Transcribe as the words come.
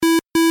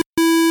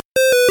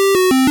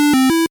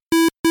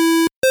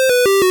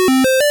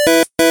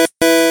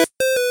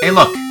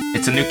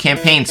It's a new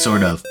campaign,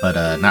 sort of,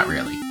 but not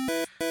really.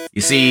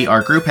 You see,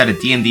 our group had a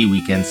D&D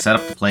weekend set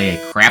up to play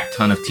a crap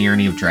ton of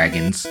Tyranny of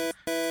Dragons,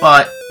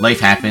 but life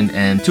happened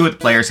and 2 of the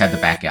players had to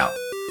back out.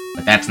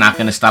 But that's not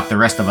going to stop the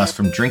rest of us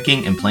from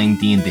drinking and playing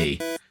D&D.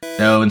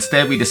 So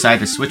instead we decided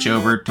to switch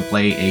over to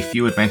play a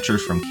few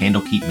adventures from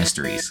Candlekeep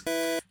Mysteries.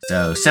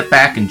 So sit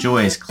back,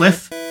 enjoy as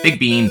Cliff, Big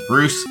Bean,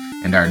 Bruce,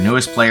 and our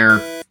newest player,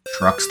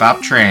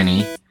 Truckstop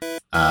Tranny.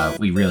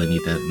 We really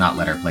need to not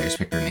let our players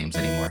pick their names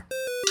anymore.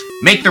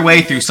 Make their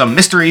way through some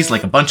mysteries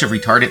like a bunch of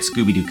retarded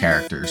Scooby-Doo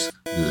characters.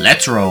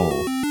 Let's roll!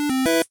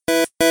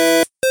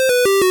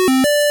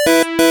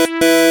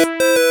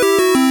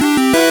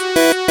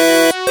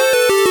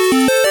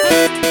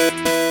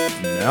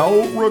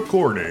 Now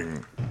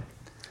recording.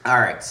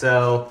 Alright,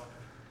 so...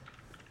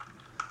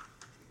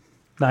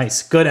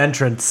 Nice. Good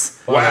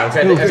entrance. Wow. Alright,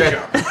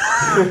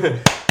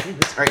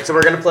 so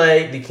we're going to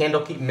play the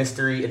Candlekeep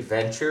Mystery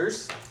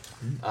Adventures.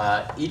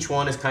 Each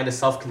one is kind of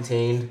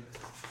self-contained,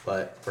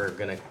 but we're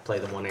going to play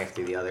them one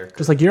after the other.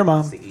 Just like your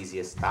mom. It's the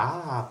easiest.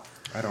 Stop.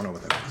 I don't know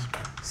what that is.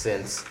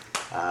 Since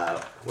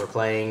we're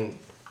playing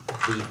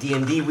the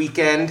D&D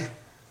weekend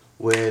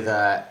with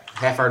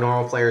half our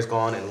normal players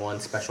gone and 1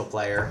 special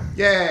player.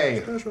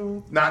 Yay!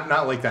 Special.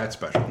 Not like that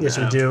special. Yes,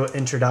 we do.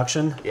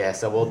 Introduction. Yeah,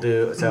 so we'll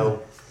do...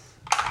 So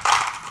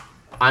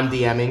I'm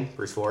DMing,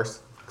 Bruce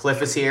Force.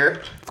 Cliff is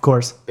here. Of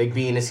course. Big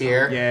Bean is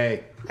here.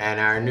 Yay! And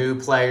our new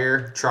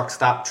player,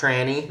 Truckstop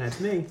Tranny. That's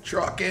me.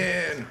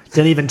 Truckin'.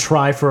 Didn't even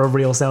try for a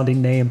real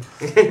sounding name.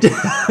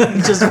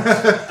 Just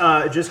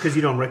because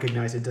you don't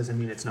recognize it doesn't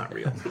mean it's not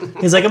real.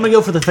 He's like, I'm going to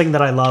go for the thing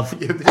that I love.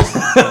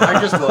 I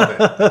just love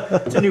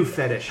it. It's a new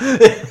fetish.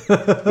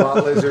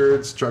 Lot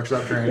lizards, truck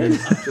stop training.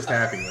 Just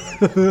happy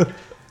with them.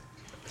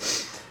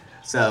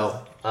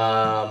 So,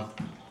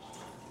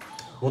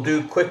 we'll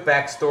do quick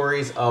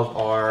backstories of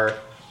our...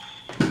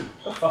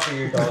 What the fuck are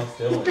your dogs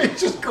doing? He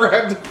just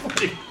grabbed the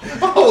fucking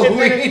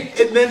Halloween.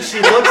 And then she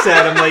looks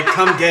at him like,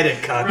 come get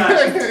it,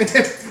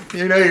 cunt.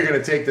 You know you're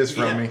gonna take this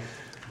from me.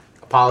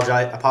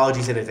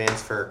 Apologies in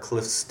advance for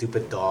Cliff's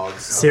stupid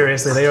dogs.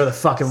 Seriously, they are the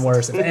fucking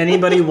worst. If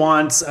anybody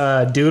wants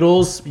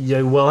doodles,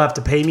 you will have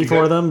to pay me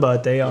for them,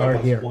 but they are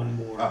here. One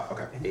more. Oh,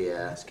 okay.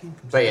 Yeah.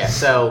 But yeah,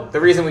 so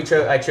the reason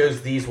I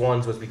chose these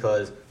ones was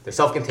because they're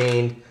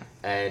self-contained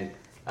and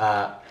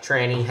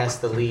Tranny has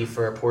to leave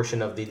for a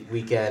portion of the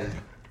weekend,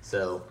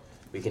 so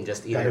we can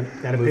just either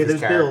Gotta move pay his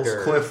those bills.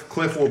 character.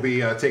 Cliff will be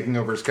taking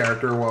over his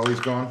character while he's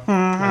gone. So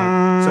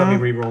I'll be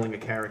re-rolling a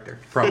character.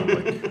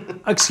 Probably.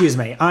 Excuse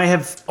me. I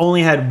have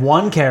only had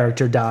 1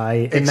 character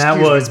die, and that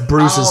Excuse was me,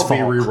 Bruce's I'll fault.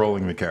 be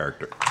re-rolling the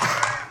character.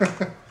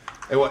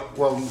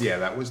 Well, yeah,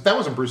 that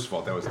wasn't Bruce's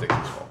fault. That was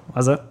Dixie's fault.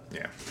 Was it?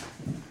 Yeah.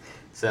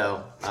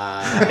 So,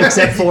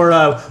 Except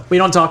for, we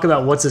don't talk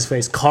about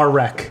what's-his-face, Car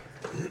Wreck.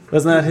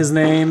 Wasn't that his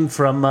name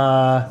from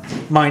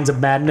Minds of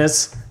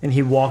Madness? And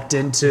he walked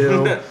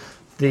into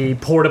the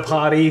porta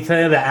potty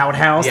thing, the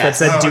outhouse Yes.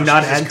 that said "Do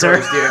not Jesus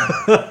enter." Christ,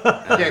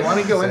 yeah. Why don't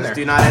you go in there?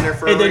 do not enter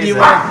for a And then you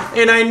reason. went,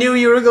 and I knew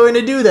you were going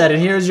to do that.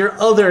 And here's your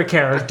other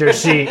character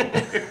sheet.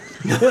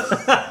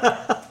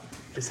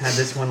 Just had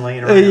this one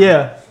laying around.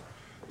 Yeah.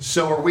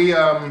 So are we?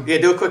 Yeah,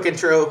 do a quick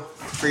intro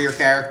for your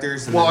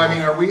characters. And Well, I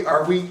then mean,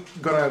 are we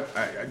gonna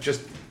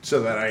just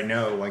so that I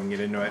know I can get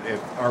into it?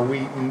 Are we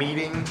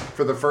meeting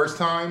for the first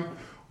time,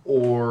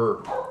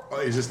 or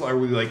is this? Are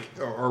we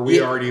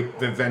Yeah. already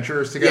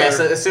adventurers together? yeah,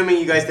 so assuming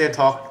you guys didn't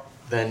talk,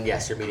 then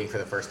yes, you're meeting for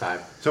the first time.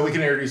 So we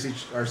can introduce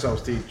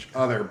ourselves to each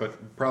other,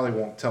 but probably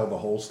won't tell the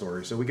whole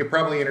story. So we could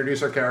probably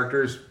introduce our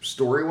characters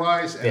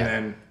story-wise, and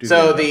then do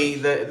So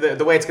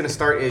the way it's going to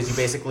start is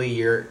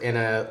you're in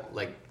a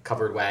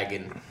covered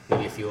wagon,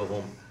 maybe a few of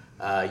them.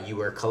 You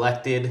were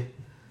collected,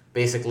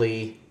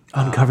 basically.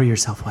 Uncover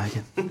yourself,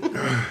 wagon.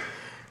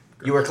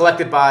 You were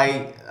collected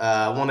by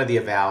one of the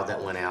Avowed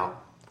that went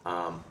out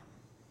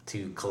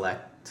to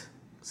collect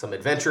some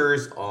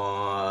adventurers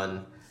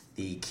on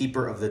the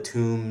Keeper of the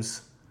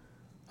Tombs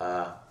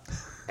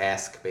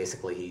ask.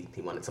 Basically,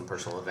 he wanted some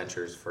personal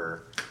adventures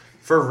for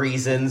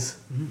reasons,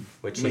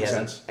 which he Makes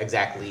hasn't sense.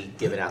 exactly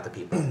given out to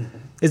people.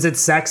 Is it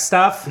sex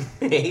stuff?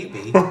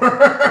 Maybe.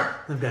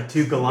 I've got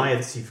 2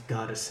 Goliaths you've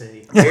got to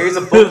see. Here's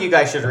a book you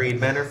guys should read,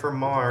 Men Are From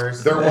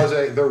Mars. There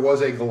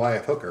was a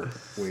Goliath hooker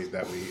we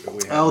had.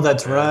 Oh,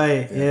 that's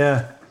right.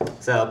 Yeah.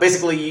 So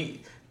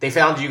basically, they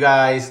found you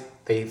guys.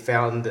 They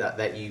found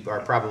that you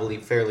are probably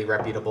fairly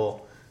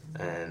reputable,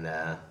 and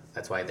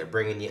that's why they're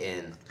bringing you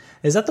in.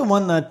 Is that the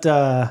one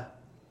that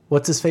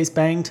what's his face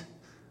banged?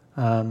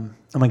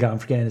 Oh my god, I'm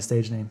forgetting his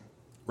stage name.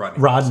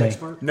 Rodney.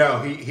 No,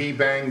 he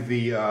banged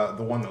the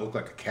one that looked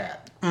like a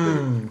cat.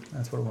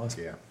 That's what it was.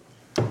 Yeah.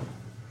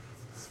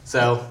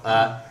 So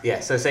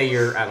so say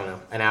you're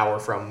an hour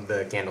from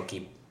the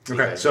Candlekeep. So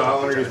you Okay, guys so can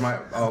I'll talk to each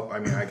introduce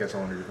other. I guess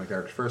I'll introduce my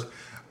characters first.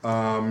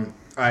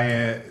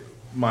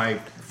 My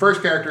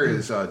first character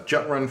is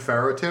Jutrun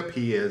Pharaohtip.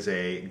 He is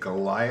a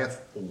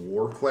Goliath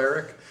war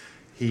cleric.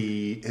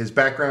 His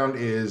background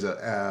is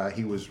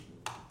he was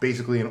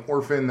basically an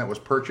orphan that was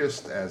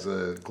purchased as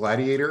a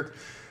gladiator,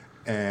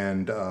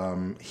 and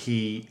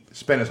he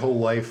spent his whole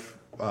life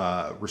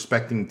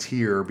respecting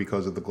Tyr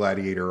because of the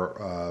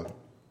gladiator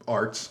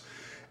arts.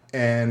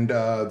 And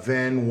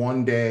then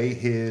one day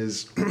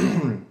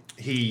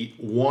he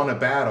won a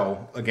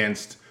battle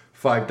against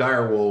 5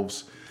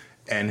 direwolves,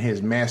 and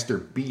his master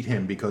beat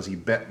him because he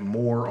bet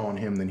more on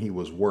him than he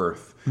was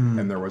worth.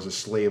 And there was a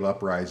slave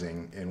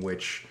uprising in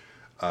which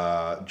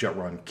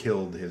Jutrun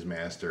killed his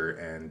master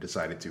and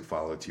decided to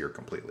follow Tyr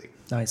completely.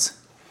 Nice.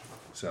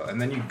 So, and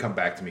then you can come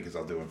back to me because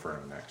I'll do Inferno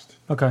next.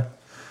 Okay.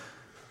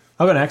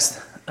 I'll go next.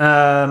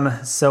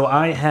 So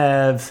I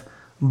have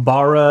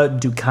Bara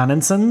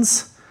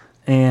Dukanensons,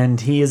 and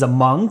he is a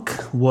monk,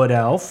 wood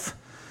elf,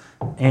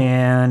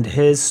 and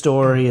his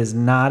story is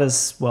not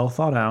as well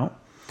thought out.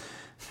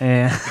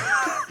 And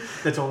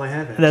That's all I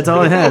have. that's all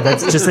I had.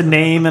 That's just a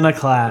name and a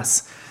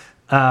class.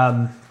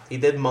 He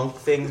did monk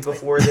things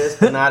before this,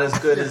 but not as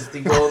good as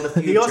the will in the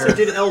future. He also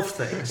did elf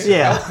things.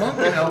 Yeah. Monk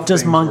and elf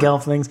Just things monk were-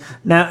 elf things.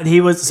 Now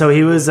he was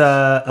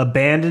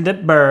abandoned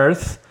at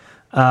birth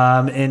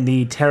in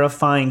the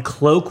terrifying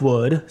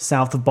Cloakwood,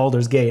 south of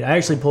Baldur's Gate. I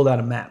actually pulled out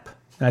a map.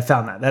 And I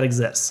found that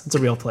exists. It's a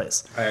real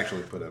place. I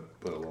actually put a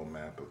little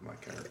map of my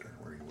character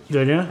where he was.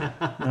 Did you?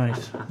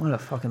 Nice. What a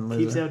fucking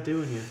Keeps loser.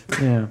 outdoing you.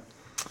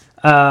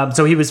 Yeah.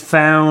 So he was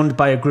found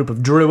by a group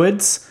of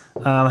druids.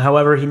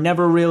 However, he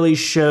never really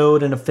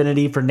showed an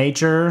affinity for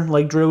nature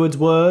like druids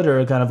would,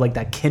 or kind of like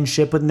that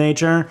kinship with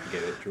nature.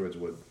 Get it? Druids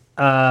would.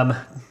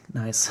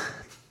 Nice.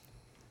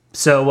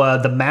 So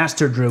the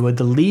master druid,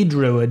 the lead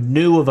druid,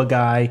 knew of a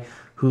guy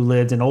who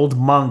lived, an old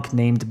monk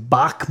named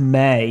Bach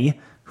May,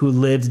 who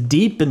lived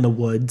deep in the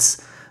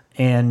woods.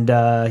 And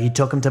he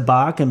took him to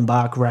Bach, and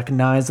Bach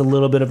recognized a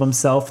little bit of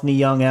himself in the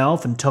young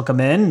elf and took him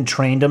in and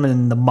trained him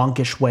in the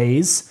monkish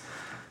ways.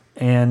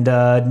 And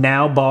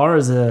now Bar,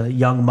 as a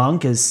young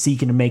monk, is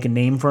seeking to make a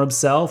name for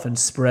himself and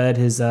spread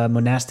his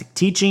monastic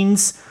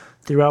teachings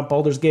throughout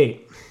Baldur's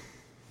Gate.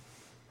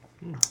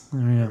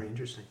 Very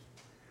interesting.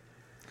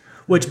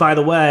 Which, by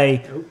the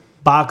way,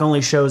 Bach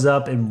only shows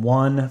up in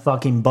one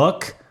fucking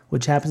book,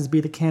 which happens to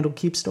be the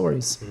Candlekeep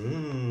Stories.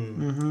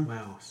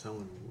 Wow,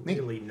 someone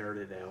really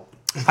nerded out.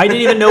 I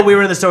didn't even know we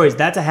were in the stories.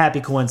 That's a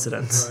happy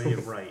coincidence. Oh, you're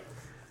right.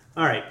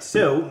 All right,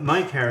 so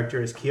my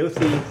character is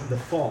Keothi the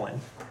Fallen.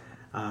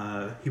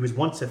 He was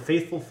once a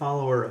faithful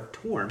follower of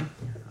Torm,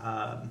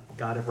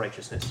 god of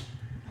righteousness,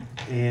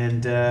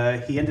 and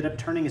he ended up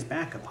turning his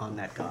back upon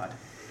that god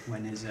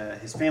when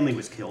his family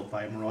was killed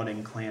by a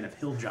marauding clan of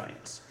hill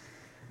giants.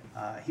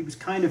 He was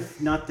kind of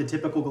not the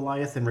typical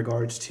Goliath in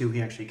regards to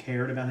he actually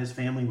cared about his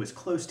family, was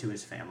close to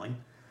his family,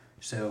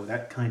 so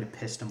that kind of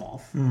pissed him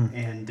off,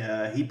 and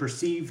he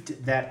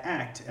perceived that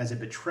act as a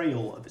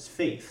betrayal of his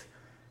faith.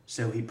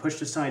 So he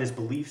pushed aside his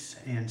beliefs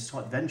and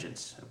sought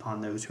vengeance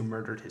upon those who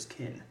murdered his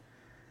kin.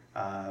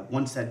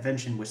 Once that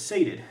vengeance was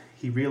sated,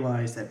 he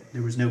realized that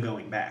there was no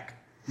going back,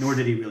 nor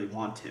did he really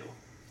want to.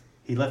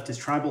 He left his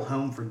tribal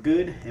home for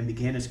good and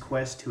began his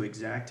quest to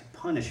exact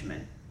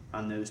punishment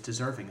on those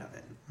deserving of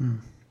it.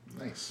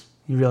 Nice.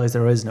 You realize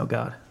there is no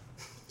God.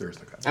 There's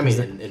the god. I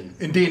mean,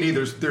 In D&D,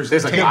 there's There's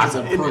a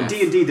tangible god. In proof.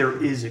 D&D,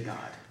 there is a god.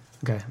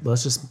 Okay,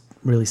 let's just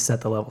really set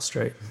the level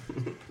straight.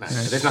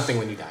 there's nothing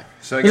when you die.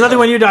 So I There's guess nothing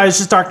when you die, it's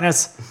just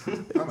darkness. Oh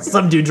my God.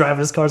 Some dude driving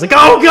his car is like,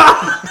 oh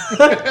God!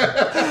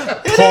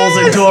 Pulls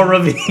into a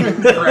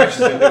ravine,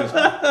 crashes into his.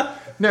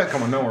 No,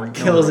 come on, no one.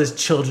 kills his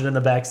children in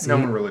the back seat. No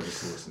one religious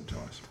to listen to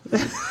us.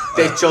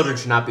 These children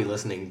should not be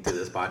listening to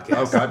this podcast.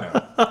 Oh God,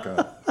 no.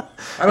 God.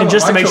 I don't And know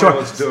just what to my make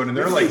children sure- was doing, and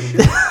they're like,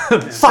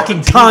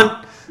 Fucking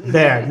cunt!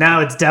 There,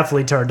 now it's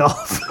definitely turned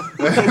off.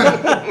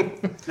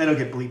 That'll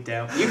get bleeped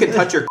out. You can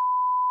touch your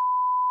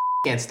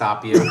can't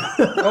stop you.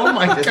 oh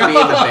my Just be in the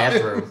God,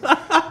 bathroom.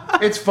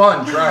 it's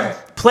fun. Try it.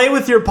 Play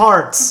with your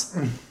parts.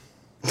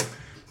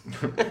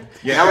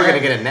 Yeah, Now we're gonna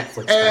get a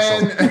Netflix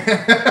special.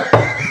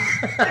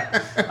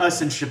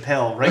 Us and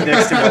Chappelle right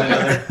next to one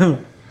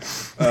another.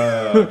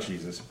 Oh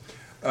Jesus.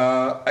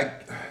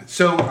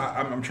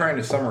 I'm trying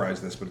to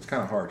summarize this, but it's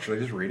kind of hard. Should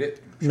I just read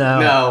it? No.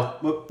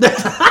 No.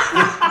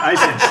 I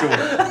said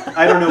sure.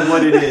 I don't know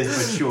what it is,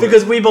 but sure.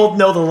 Because we both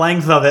know the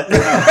length of it.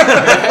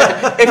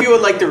 If you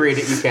would like to read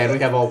it, you can. We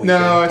have all weekend.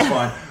 No, it's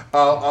fine.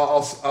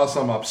 I'll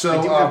sum up. So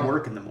I do have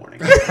work in the morning.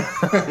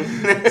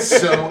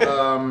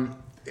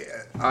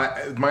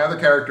 My other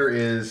character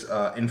is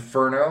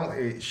Inferno.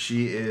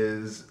 He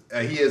is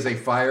a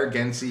fire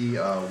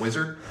Gensi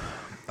wizard.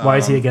 Why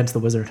is he against the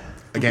wizard?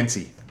 A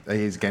Gensi.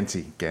 He's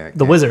Gensi.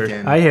 The wizard.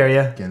 I hear you.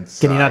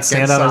 Gensai. Can he not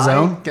stand on his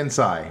own?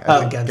 Gensai.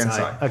 Oh,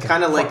 Gensai. Okay.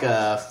 Kind of like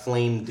a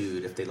flame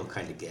dude if they look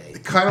kind of gay.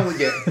 Kind of,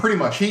 yeah, pretty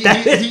much. He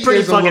That is is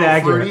pretty a fucking little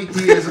accurate.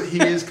 fruity.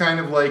 He is kind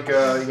of like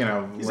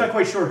He's not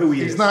quite sure who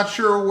he is. He's not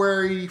sure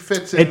where he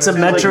fits in. It's a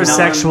Like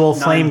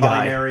metrosexual flame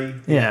guy. non-binary.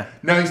 Yeah.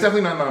 No, he's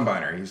definitely not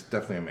non-binary. He's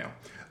definitely a male.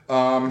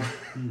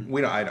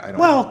 We don't. I don't.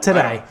 Well,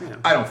 today.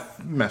 I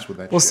don't mess with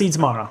that. We'll shit. see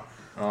tomorrow.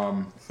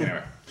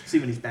 Anyway. See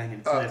when he's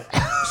banging Cliff.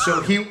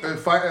 So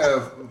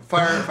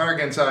Fire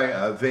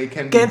Gensai, they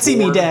can be Can't see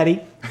me, born-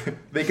 daddy.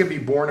 They can be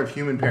born of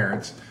human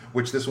parents,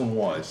 which this one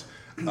was.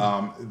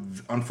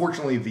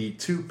 Unfortunately, the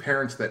two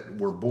parents that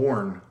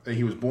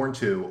he was born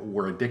to,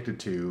 were addicted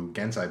to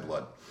Gensai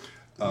blood.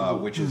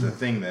 which is a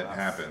thing that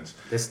happens.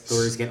 This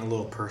story's getting a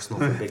little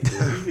personal for Big Two.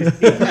 He's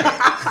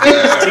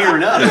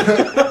tearing up.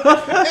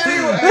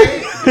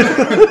 Anyway,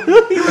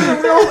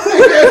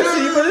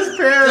 But his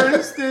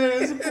parents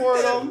didn't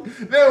support him.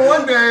 then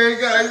one day,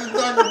 guys, it's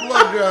Dr.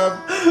 Blowjob.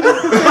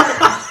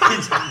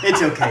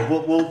 It's okay.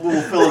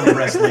 We'll fill in the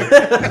rest later.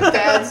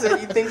 Dad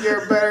said, "You think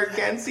you're a better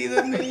Gensi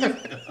than me?"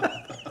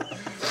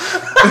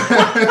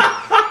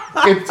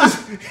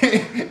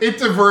 It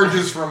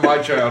diverges from my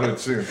childhood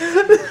soon.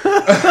 This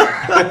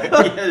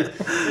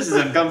is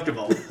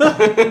uncomfortable.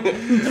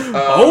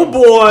 Oh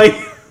boy!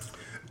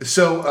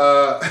 So,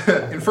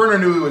 Inferno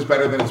knew he was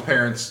better than his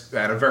parents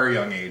at a very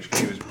young age.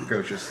 He was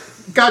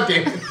precocious. God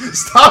damn it.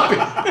 Stop it.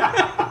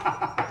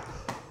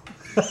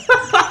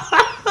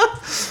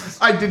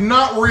 I did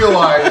not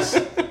realize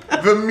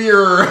the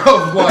mirror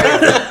of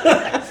life.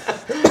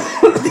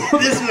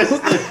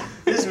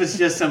 This was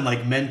just some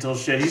like mental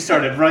shit. He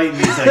started writing.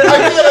 He's like,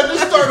 I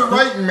just started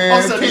writing, man. all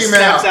of a It sudden he came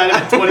snaps out.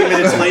 out of it 20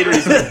 minutes later.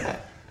 He's like,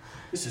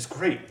 this is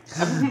great.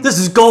 This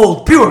is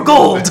gold, pure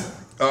gold.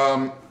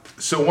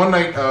 So one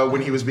night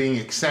when he was being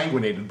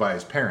exsanguinated by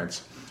his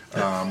parents,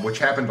 which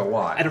happened a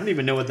lot, I don't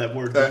even know what that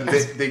word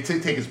means. they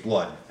take his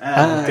blood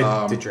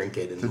To drink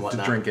it and to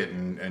whatnot. drink it,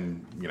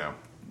 and you know,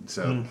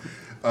 so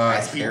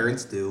As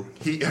parents do.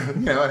 he you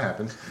know, it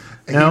happens.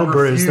 No, He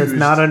Bruce, that's refused-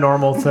 not a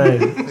normal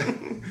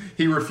thing.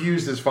 He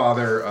refused his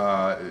father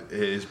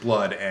his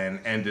blood and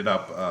ended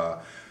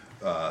up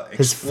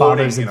His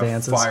exploding father's in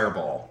advances. a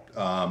fireball,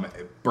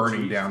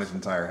 burning down his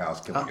entire house,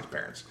 killing his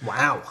parents.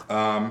 Wow.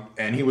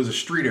 And he was a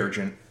street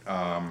urchin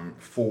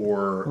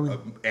for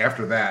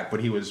after that, but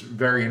he was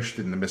very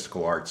interested in the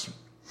mystical arts.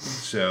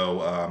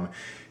 So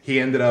he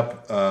ended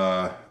up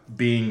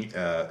being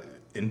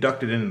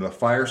inducted into the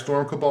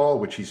Firestorm Cabal,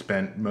 which he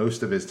spent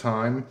most of his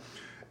time,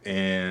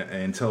 and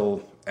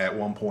until at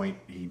one point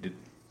he did.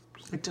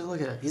 Like, just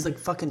look at it. He's like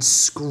fucking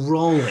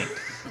scrolling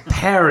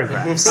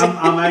paragraphs.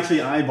 I'm actually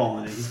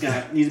eyeballing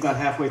it. He's about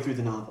halfway through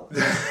the novel.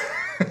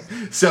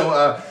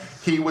 So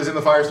he was in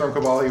the Firestorm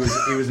Cabal. He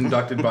was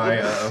inducted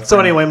by. So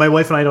anyway, my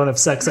wife and I don't have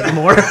sex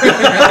anymore.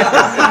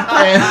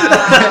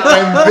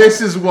 and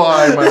this is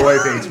why my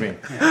wife hates me.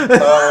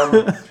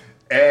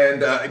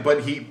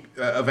 But he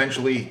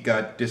eventually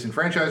got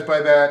disenfranchised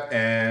by that,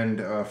 and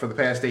for the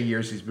past 8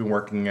 years, he's been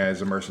working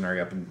as a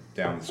mercenary up and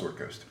down the Sword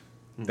Coast.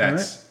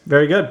 That's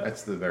Very good.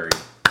 that's the very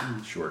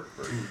short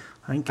version.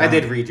 Thank I God.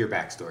 did read your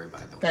backstory, by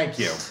the way. Thank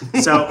you.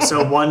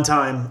 So one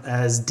time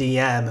as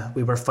DM,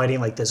 we were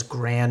fighting like this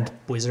grand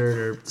wizard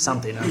or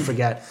something. I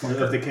forget.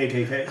 Of the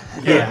KKK.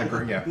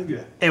 Yeah.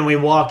 Yeah. And we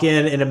walk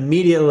in, and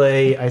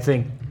immediately, I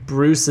think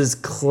Bruce's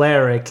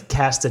cleric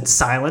casted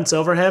silence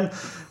over him.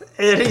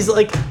 And he's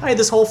like, I had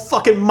this whole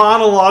fucking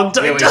monologue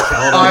Yeah, we typed up.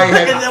 killed him. I And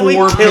had then we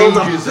 4 killed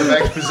him. pages of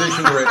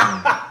exposition written.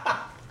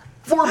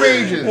 4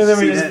 pages. And then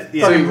we See, just that-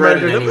 yeah. So you fucking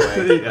read it rendered him.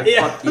 anyway.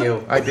 Yeah. Fuck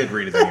you. I did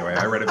read it anyway.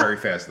 I read it very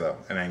fast though,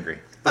 and angry.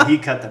 He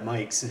cut the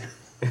mics.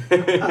 You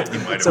might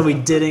have. So we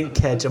didn't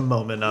catch a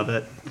moment of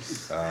it.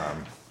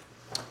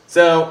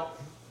 So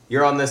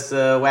you're on this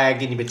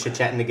wagon. You've been chit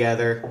chatting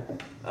together.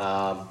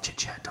 Chit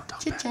chat, don't talk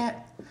Chit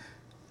back.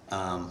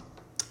 chat.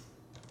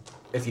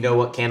 If you know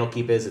what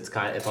Candlekeep is, it's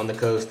on the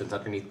coast. It's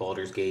underneath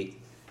Baldur's Gate.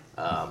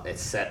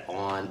 It's set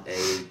on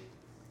a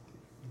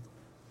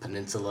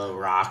peninsula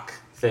rock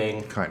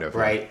thing. Kind of,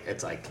 right.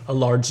 It's like A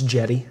large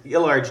jetty. a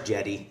large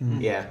jetty.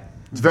 Yeah.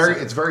 It's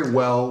very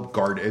well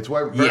guarded. It's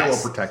very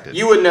well protected.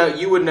 You would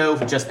know.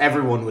 Just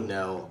everyone would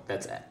know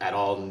that's at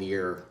all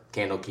near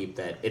Candlekeep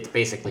that it's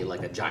basically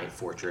like a giant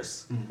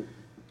fortress.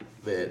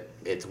 That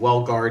it's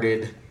well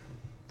guarded.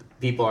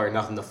 People are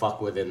nothing to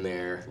fuck with in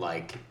there.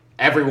 Like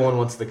everyone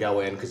wants to go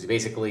in because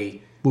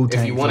basically,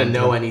 Wu-Tang if you want to Clan.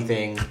 know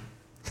anything,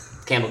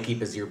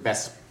 Candlekeep is your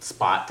best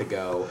spot to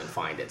go and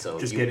find it. So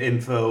Just you, get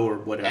info or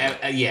whatever.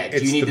 yeah,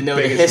 It's you need the to know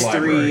the biggest history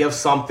library. of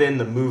something,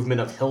 the movement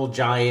of hill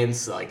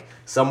giants. Like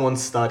someone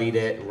studied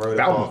it and wrote a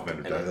Bowel book.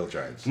 movement of and the hill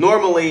giants.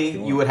 Normally,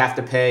 you would have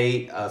to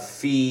pay a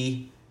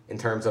fee in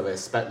terms of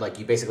like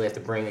you basically have to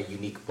bring a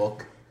unique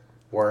book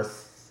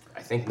worth,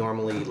 I think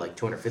normally like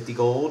 250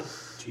 gold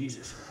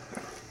Jesus.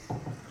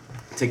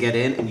 to get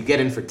in, and you get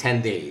in for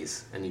 10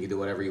 days, and you can do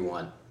whatever you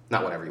want.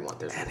 Not whatever you want.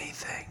 There's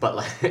Anything. but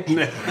like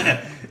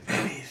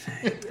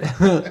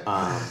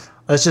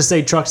Let's just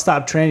say truck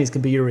stop trannies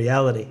can be your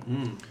reality.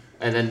 and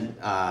then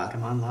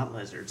Come on, lot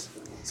lizards.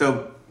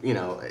 so you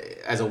know,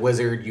 as a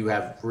wizard, you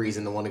have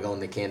reason to want to go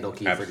in the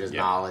Candlekeep for just Yeah.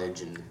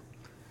 knowledge, and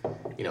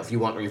you know, if you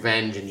want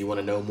revenge and you want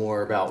to know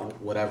more about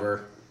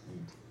whatever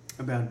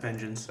About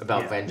vengeance.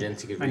 about Yeah.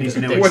 vengeance, you can I read need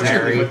the to know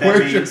dictionary. exactly what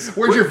that means.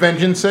 Where's your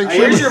vengeance section?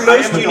 Where's your I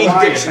most am a unique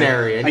Goliath.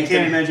 dictionary? And I you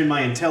can't can- imagine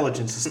my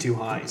intelligence is too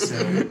high. So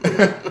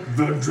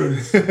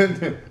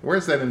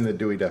Where's that in the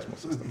Dewey Decimal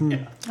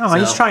System? Oh,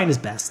 he's So- trying his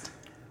best.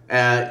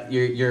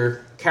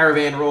 Your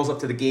caravan rolls up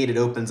to the gate. It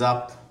opens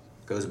up,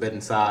 goes a bit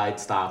inside,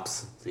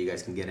 stops, so you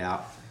guys can get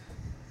out.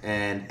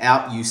 And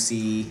out you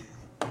see.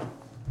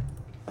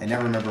 I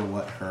never remember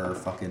what her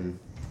fucking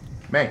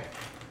May.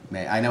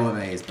 May. I know what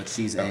May is, but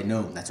she's a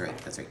gnome. That's right,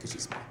 because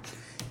she's May.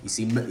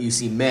 You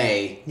see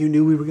May. You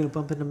knew we were gonna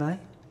bump into May?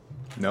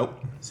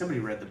 Nope. Somebody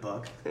read the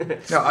book.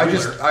 No, I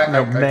just.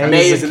 May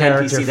May is is a an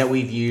character. NPC that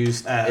we've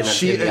used.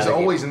 She is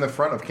always in the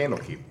front of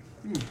Candlekeep.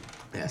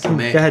 Yeah, so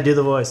May. Go ahead, do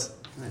the voice.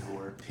 That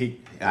whore. I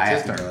It's have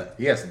his to do turn. it.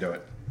 He has to do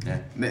it.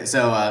 Yeah.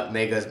 So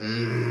May goes,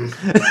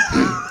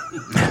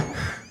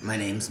 my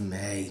name's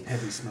May.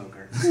 Heavy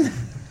smoker.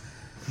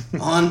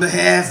 On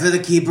behalf of the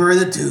Keeper of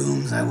the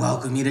Tombs, I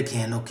welcome you to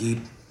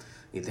Candlekeep.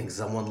 You think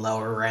someone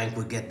lower rank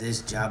would get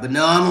this job, but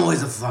no, I'm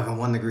always a fucking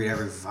one to greet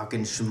every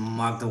fucking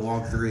schmuck to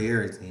walk through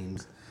here, it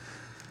seems.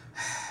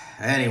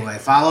 Anyway,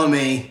 follow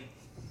me.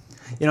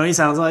 You know what he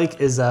sounds like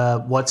is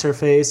what's her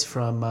face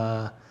from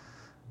the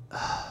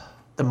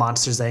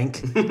Monsters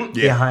Inc.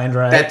 Behind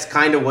right. That's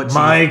kind of what she...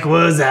 Mike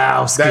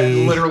Wazowski.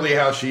 That's literally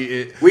how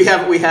she. We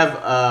have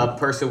a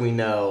person we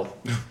know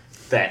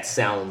that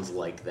sounds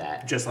like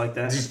that. Just like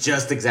that.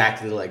 Just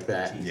exactly like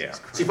that. Yeah.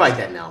 She's probably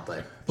dead now,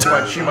 but...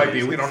 But she might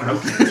be. We don't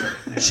know.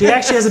 She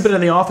actually hasn't been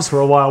in the office for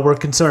a while. We're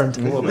concerned.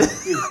 A little bit.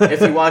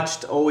 If you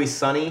watched Always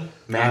Sunny,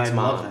 Mac's I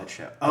mom. love that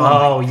show.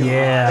 Oh, my God.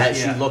 yeah. That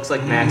she looks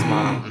like Mac's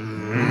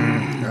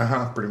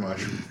mom. Pretty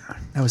much.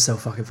 That was so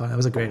fucking fun. That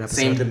was a great episode.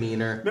 Same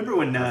demeanor. Remember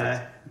when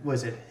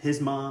was it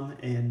his mom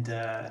and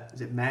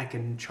was it Mac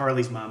and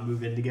Charlie's mom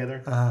moved in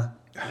together?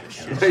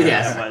 Yes.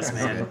 That was,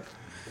 man.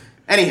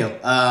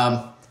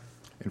 Anywho,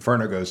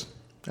 Inferno goes.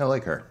 I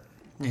like her.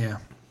 Yeah.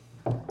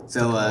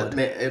 so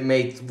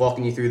May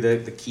walking you through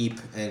the keep,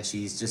 and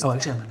she's just Oh,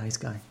 actually, I'm a nice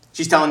guy.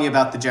 she's telling you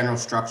about the general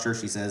structure.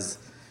 She says,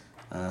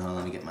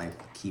 let me get my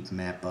keep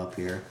map up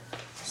here.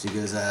 She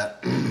goes,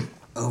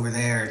 over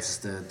there, it's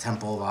the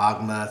Temple of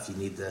Agma, if you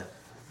need the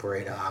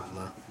Parade of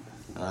Agma.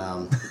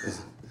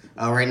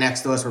 Right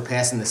next to us, we're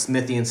passing the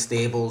Smithian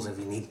stables. If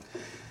you need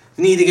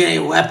to get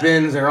any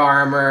weapons or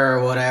armor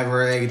or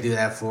whatever, they can do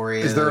that for you.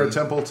 Is there a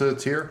temple to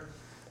Tyr?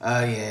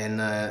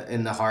 Yeah,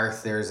 in the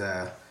hearth,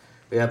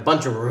 we have a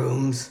bunch of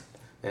rooms,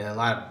 and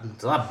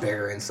it's a lot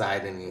bigger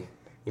inside than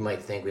you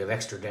might think. We have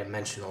extra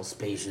dimensional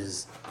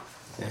spaces.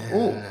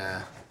 And,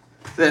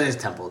 there's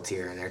Temple of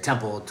Tyr in there,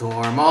 Temple of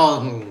Torm, all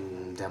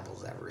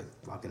temples, every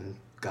fucking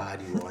god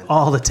you want.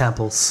 All the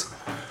temples.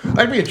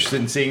 I'd be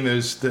interested in seeing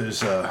those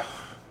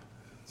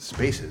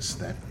spaces.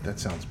 That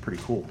sounds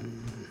pretty cool.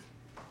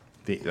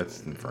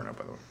 That's Inferno,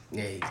 by the way.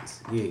 Yeah, you can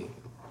see,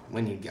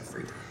 when you get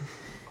free time.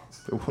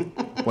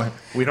 What?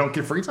 We don't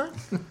get free time?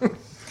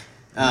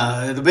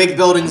 The big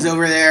buildings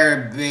over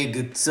there,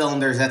 big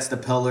cylinders, that's the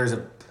pillars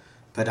of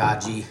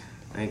Padaji.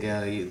 Like,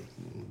 you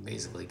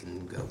basically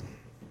can go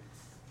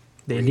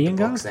The read Indian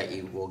the guy? books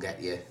that will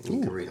get you. You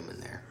can read them in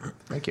there.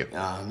 Thank you.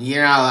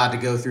 You're not allowed to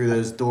go through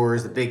those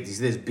doors, these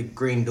big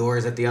green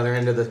doors at the other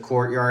end of the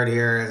courtyard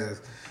here.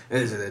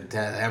 Those are the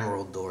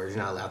emerald doors.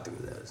 You're not allowed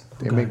through those.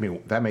 That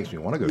makes me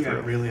want to go Yeah,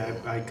 through. really,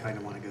 I kind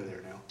of want to go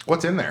there now.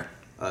 What's in there?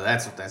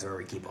 That's where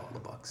we keep all the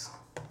books.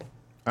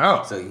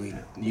 Oh. So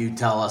you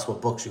tell us what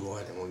books you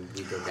want, and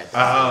we go get them.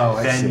 Oh,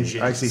 I see.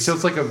 Vengeance. I see. So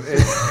it's like a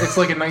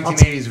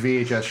 1980s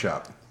VHS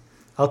shop.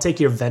 I'll take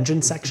your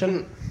vengeance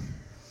section.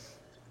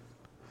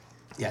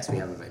 Yes, we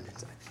have a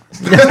vengeance.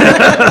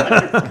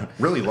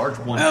 Really large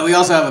one. We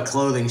also have a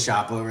clothing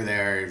shop over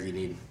there if you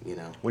need,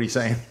 What are you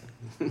saying?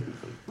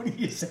 What are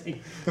you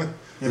saying?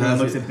 Everyone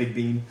looks at Big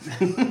Bean.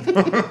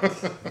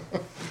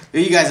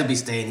 You guys will be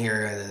staying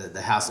here at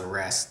the House of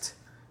Rest.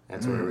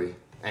 That's where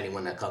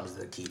anyone that comes to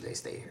the keep, they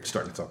stay here.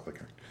 Starting to talk like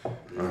her.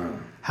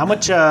 How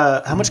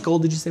much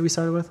gold did you say we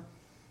started with?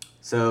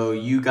 So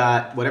you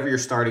got whatever your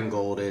starting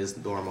gold is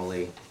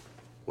normally,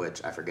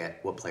 which I forget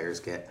what players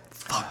get.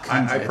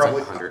 I It's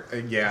probably. like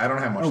 100. Yeah, I don't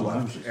have much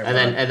left.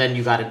 And then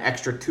you got an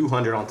extra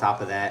 200 on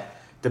top of that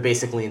to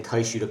basically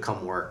entice you to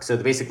come work. So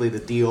basically the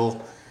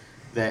deal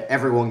that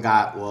everyone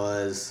got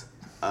was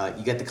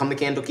you get to come to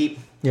Candlekeep.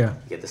 Yeah.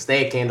 You get to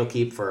stay at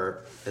Candlekeep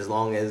for as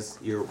long as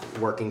you're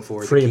working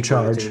for Free the of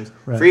Keeper the charge, Tombs.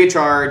 right. Free of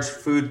charge,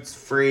 food's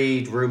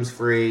free, room's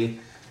free,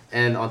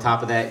 and on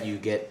top of that you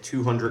get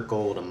 200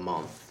 gold a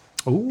month.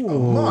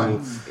 Ooh.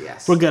 Month.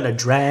 Yes. We're gonna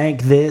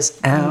drag this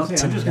out I'm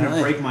just going to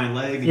tonight. break my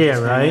leg. And Yeah,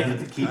 just right? hang out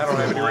at the keep I don't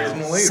for a have any while. reason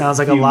to leave. Sounds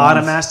like a Few lot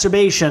of months.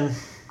 masturbation.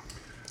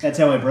 That's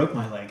how I broke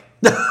my leg.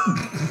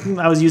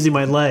 I was using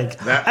my leg.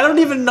 That- I don't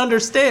even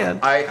understand.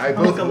 I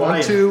both a want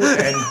lion. to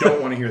and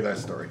don't want to hear that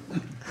story.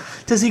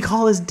 Does he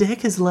call his dick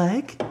his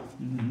leg?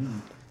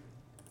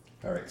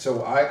 All right,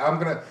 so I'm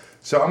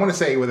gonna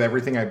say with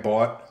everything I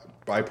bought,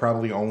 I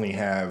probably only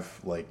have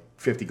like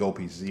 50 gold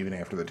pieces, even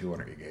after the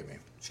 200 you gave me.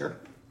 Sure.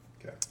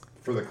 Okay,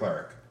 for the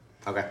cleric.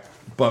 Okay.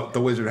 But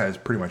the wizard has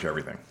pretty much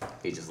everything.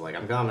 He's just like,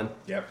 I'm coming.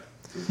 Yep.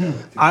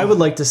 I would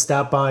like to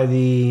stop by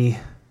the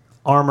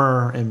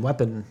armor and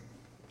weapon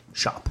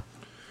shop.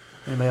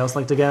 Anybody else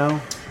like to go?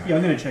 Yeah,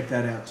 I'm going to check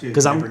that out too.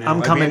 Because I'm Never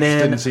know. coming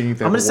interested in. in seeing if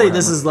they I'm have gonna say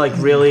this Warhammer. is like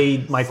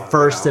really my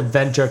first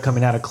adventure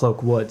coming out of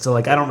Cloakwood. So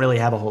like I don't really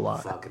have a whole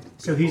lot. Fucking.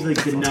 So he's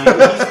like the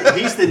naive,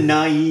 he's the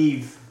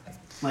naive,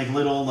 like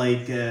little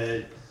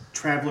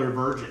traveler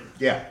virgin.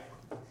 Yeah.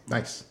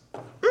 Nice.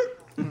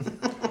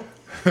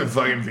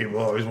 Fucking people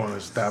always want to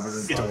stop at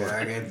the door.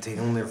 I gotta take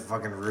them their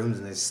fucking rooms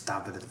and they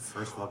stop it at the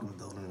first fucking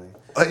building.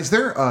 Is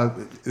there?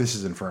 This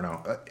is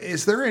Inferno.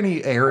 Is there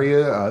any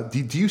area? Do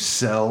you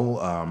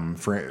sell?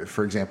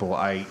 For example,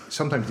 I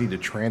sometimes need to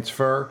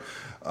transfer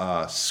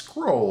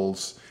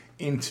scrolls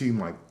into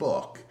my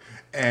book,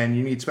 and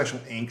you need special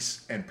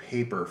inks and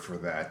paper for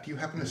that. Do you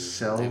happen to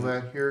sell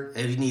that here?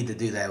 If you need to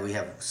do that, we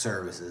have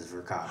services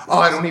for copies. Oh,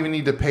 I don't even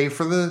need to pay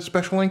for the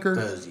special inker.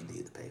 Those you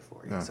need to pay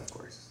for, yes, of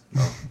course.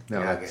 No,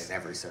 You're not that's, getting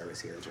every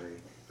service here free.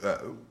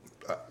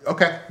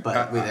 okay.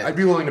 But I'd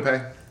be willing to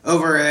pay.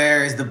 Over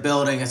there is the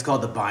building. It's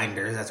called the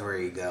Binders. That's where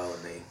you go,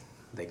 and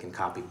they can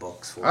copy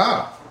books for you.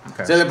 Ah,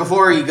 okay. So that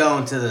before you go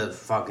into the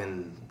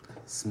fucking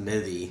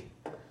smithy,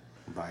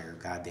 buy your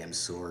goddamn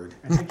sword.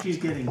 I think she's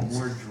getting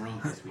more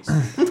drunk as we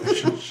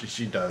speak.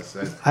 she does.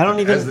 I don't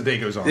even- As the day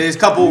goes on. There's a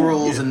couple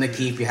rules in the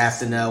keep you have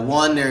to know.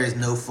 One, there is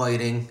no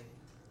fighting.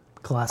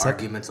 Classic.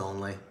 Arguments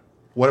only.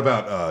 What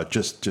about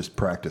just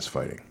practice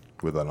fighting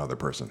with another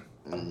person?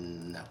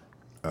 No.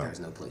 There's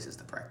no places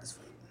to practice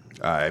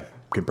fighting. I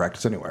can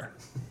practice anywhere.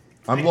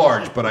 I'm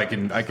large, but I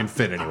can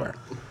fit anywhere.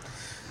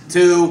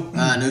 2,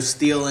 no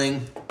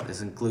stealing.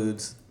 This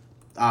includes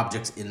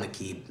objects in the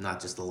keep,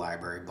 not just the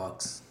library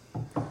books.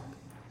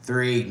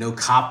 3, no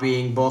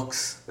copying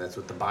books. That's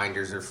what the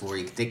binders are for.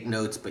 You can take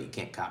notes, but you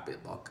can't copy a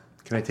book.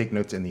 Can I take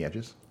notes in the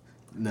edges?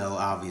 No,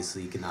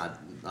 obviously you cannot.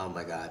 Oh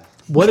my god.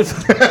 What if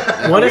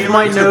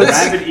my notes?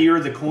 Rabbit ear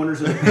the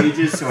corners of the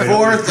pages. So I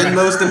don't 4th and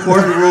most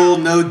important rule: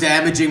 no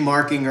damaging,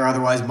 marking, or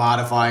otherwise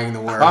modifying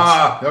the words.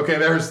 Ah, okay.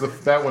 There's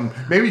that one.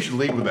 Maybe you should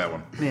lead with that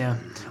one. Yeah.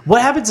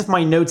 What happens if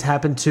my notes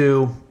happen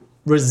to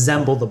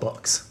resemble the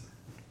books?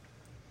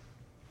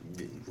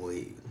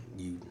 Boy,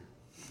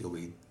 you'll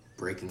be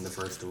breaking the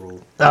first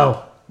rule.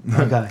 Oh.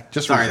 Okay.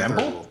 Just Sorry, the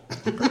resemble.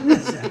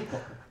 third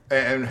rule.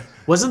 And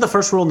Wasn't the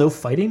first rule no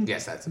fighting?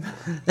 Yes, that's it.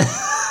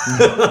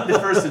 The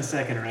first and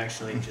second are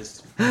actually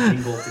just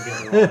mingled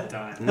together all the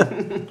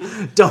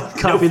time. Don't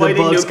copy the fighting,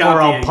 books no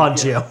or I'll copying.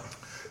 punch Yeah. you.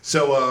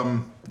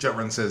 so,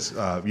 Jetrun says,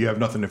 "You have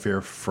nothing to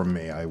fear from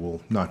me. I will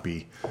not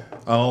be.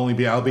 I'll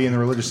be in the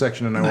religious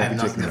section, and I I won't have be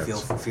nothing taking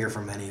to notes." fear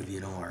from any of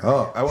you. Don't worry.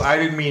 Oh, I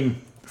didn't mean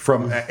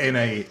from in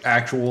a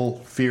actual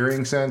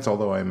fearing sense,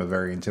 although I am a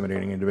very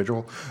intimidating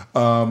individual.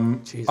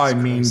 Jesus I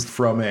mean Christ.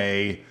 from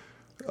a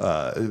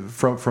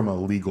from a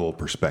legal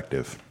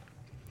perspective.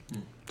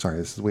 Sorry,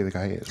 this is the way the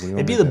guy is. What do you want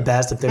It'd be me to the do?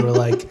 best if they were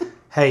like,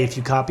 "Hey, if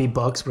you copy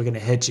books, we're gonna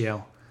hit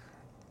you,"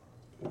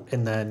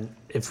 and then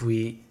if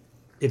you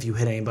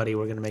hit anybody,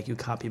 we're gonna make you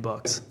copy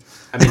books.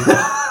 I mean,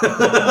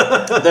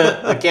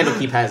 the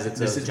Candlekeep has its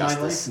This own is my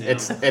justice. life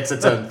now. It's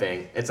its own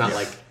thing. It's not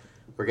like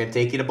we're gonna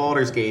take you to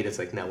Baldur's Gate. It's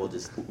like no,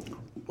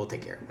 we'll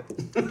take care of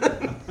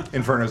it.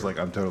 Inferno's like,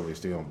 I'm totally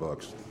stealing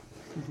books.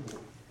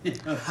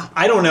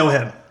 I don't know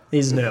him.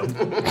 He's new.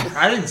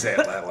 I didn't say it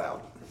that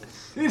loud.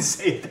 You didn't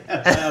say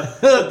that.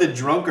 But the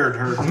drunkard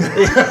heard me.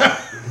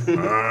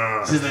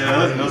 She's like,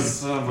 "Oh, no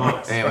son of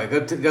a-" Anyway,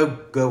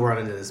 go run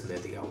into this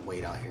smithy. I'll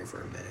wait out here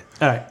for a minute.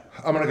 All right.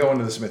 I'm gonna go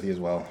into the smithy as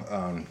well,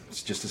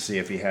 just to see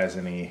if he has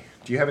any.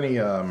 Do you have any?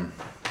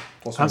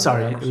 Plus I'm one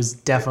sorry. warhammers? It was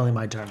definitely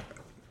my turn.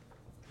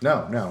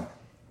 No.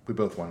 We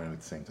both went in at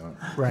the same time.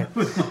 Right.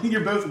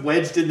 You're both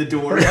wedged in the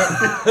door.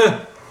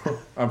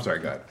 I'm sorry,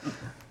 go ahead.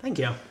 Thank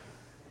you.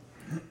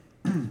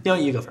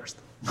 You go first.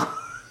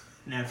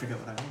 Now I forgot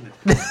what I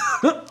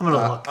wanted. I'm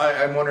gonna look.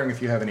 I'm wondering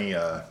if you have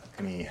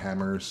any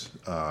hammers,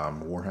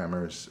 war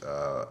hammers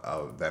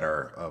that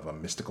are of a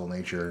mystical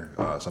nature,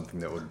 something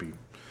that would be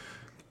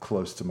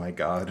close to my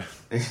god.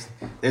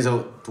 There's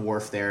a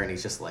dwarf there, and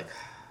he's just like,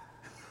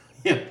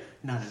 Yeah,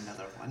 not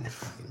another one.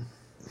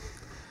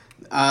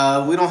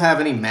 we don't have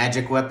any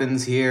magic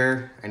weapons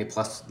here.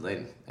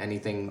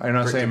 Anything? I'm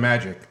not saying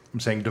magic. I'm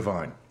saying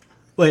divine.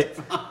 Wait.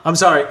 I'm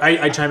sorry.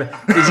 I chime in.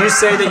 Did you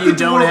say that you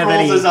don't Dwarf have rolls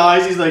any? his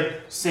eyes. He's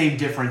like, same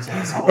difference,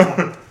 asshole.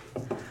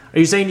 Are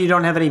you saying you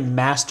don't have any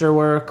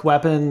masterwork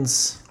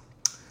weapons?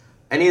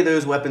 Any of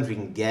those weapons we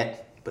can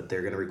get, but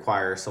they're going to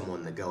require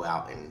someone to go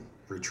out and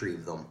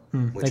retrieve them.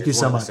 Which Thank is you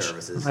so one much. of the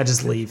services. I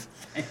just leave.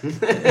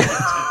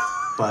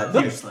 But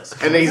Useless.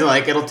 and he's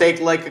like, it'll take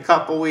like a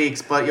couple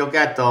weeks, but you'll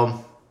get them.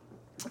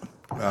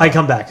 I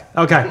come back.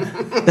 Okay.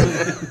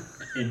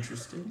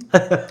 Interesting.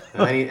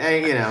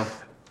 And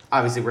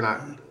obviously we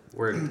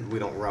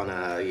don't run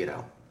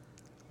a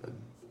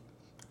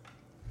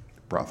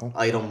Brothel.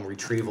 item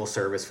retrieval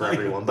service for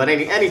everyone, but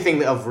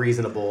anything of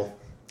reasonableness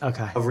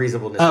Okay.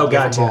 we'll Oh,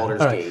 get from gotcha.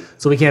 Baldur's All right. Gate.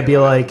 So we can't be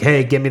like,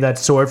 "Hey, give me that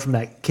sword from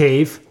that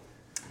cave."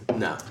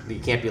 No, you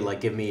can't be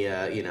like, give me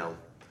a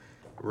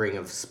ring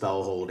of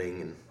spell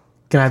holding and.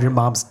 Can I have your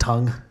mom's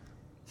tongue?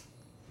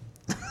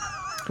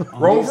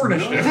 Roll for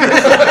initiative.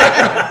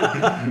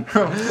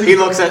 He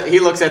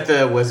looks at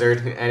the wizard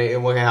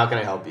and how can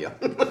I help you?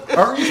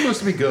 Aren't you supposed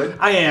to be good?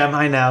 I am.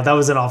 I know. That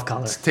was an off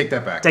color. Take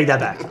that back. Take that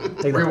back. Take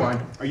that back.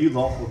 Rewind. Are you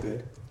lawful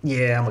good?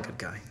 Yeah, I'm a good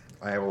guy.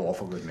 I have an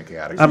awful good Nick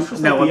Addict.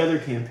 Just no, like the I'm- other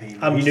campaign.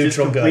 I'm He's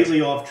neutral just good.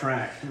 completely off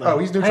track. Like, Oh,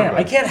 he's neutral.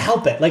 I can't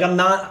help it. Like I'm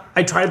not.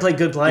 I try to play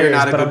good players,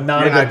 not a but good- I'm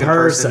not you're a good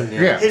person.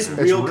 Yeah, his it's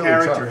real really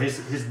character, tough.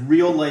 his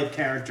real life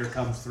character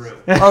comes through.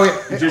 Oh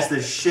yeah, Just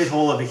this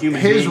shithole of a human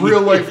his being.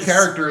 real life Yes.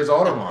 character is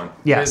Automon.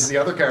 Yes. The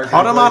other character.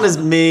 Automon is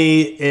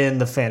me in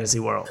the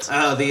fantasy world.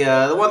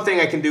 The one thing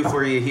I can do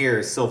for you here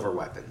is silver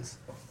weapons.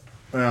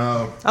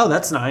 Oh,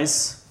 that's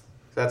nice.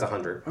 That's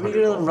 100. Are we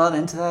gonna run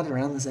into that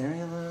around this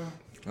area though?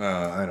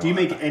 I don't Do you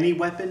know. make any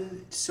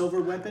weapon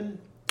silver weapon?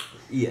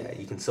 Yeah,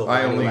 you can silver.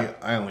 I any only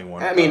weapon.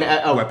 want. I mean,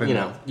 weapon. you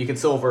know, you can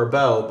silver a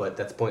bow, but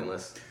that's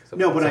pointless. So,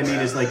 No, what I mean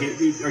is like,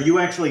 are you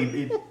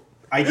actually?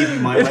 I give you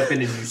my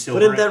weapon and you silver.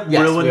 Wouldn't it? that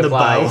yes, ruin we the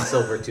apply bow?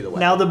 silver to the weapon.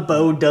 Now the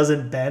bow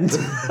doesn't bend.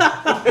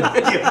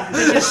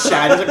 It just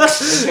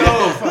shatters.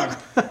 Oh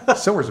fuck!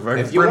 Silver's a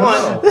very if you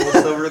want, we'll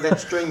silver that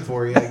string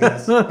for you, I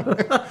guess.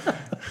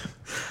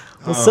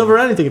 We'll silver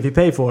anything if you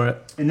pay for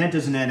it. And that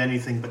doesn't add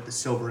anything but the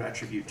silver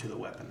attribute to the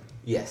weapon.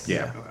 Yes.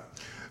 Yeah. Okay.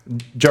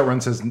 Joe Run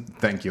says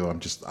thank you.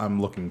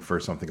 I'm looking for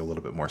something a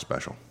little bit more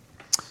special.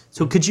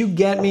 So could you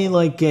get me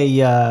like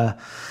a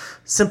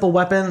simple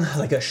weapon,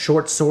 like a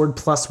short sword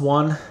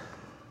 +1?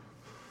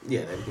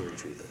 Yeah, then you can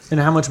retrieve this.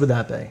 And how much would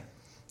that be?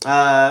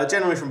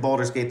 Generally from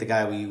Baldur's Gate, the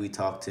guy we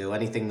talked to,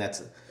 anything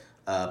that's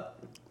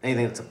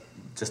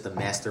just a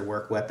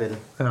masterwork weapon,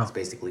 Oh. it's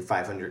basically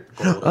 500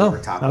 gold over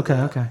top okay,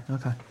 of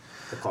okay.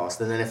 the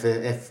cost. And then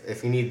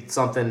if you need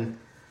something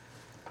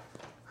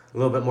a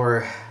little bit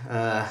more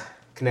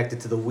connected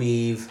to the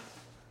weave,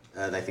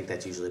 I think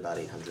that's usually about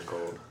 800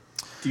 gold.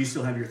 Do you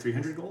still have your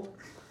 300 gold?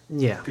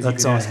 Yeah, Because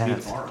that's you all can I ask me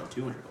have. to borrow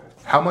 200 gold.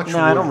 How much? No,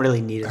 I don't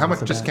really need it How off much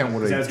the bat. discount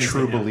would I a was gonna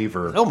true say no.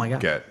 believer Oh my God.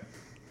 get?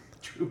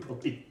 True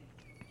belief.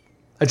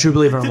 A true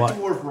believer in The what?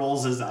 dwarf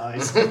rolls his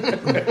eyes.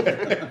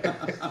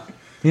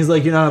 He's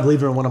like, you're not a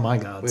believer in one of my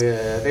gods.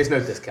 There's no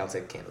discounts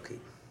at Candlekeep.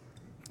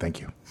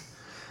 Thank you.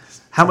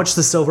 How much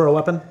the silver a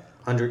weapon?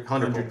 100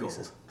 gold gold.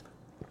 pieces.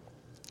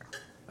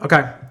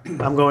 Okay,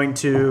 I'm going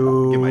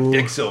to. Get my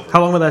dick silver.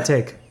 How long will that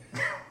take?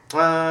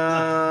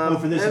 for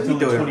this, it's We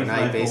only do it 25 overnight,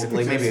 gold.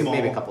 basically. It's maybe small.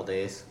 a couple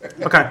days.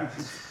 Okay.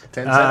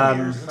 10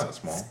 centimeters. Not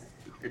small.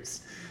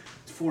 It's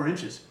 4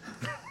 inches.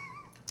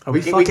 Are we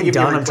We can fucking give you a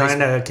done? I'm trying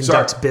to replacement.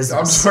 conduct business.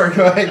 I'm sorry.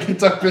 Go ahead.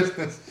 Conduct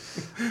business.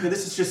 No,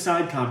 this is just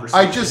side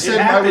conversation. I just It said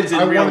I happens in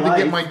real wanted to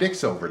get life. my dick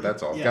silver.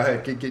 That's all. Yeah. Go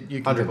ahead. You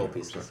 100 can gold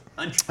pieces.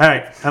 All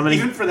right, I'm gonna.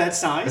 Even for that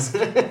size?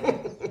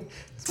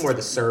 It's more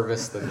the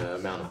service than the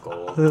amount of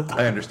gold.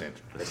 I understand.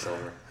 The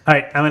silver. All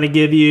right, I'm gonna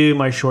give you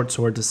my short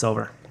sword to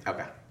silver.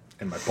 Okay.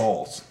 And my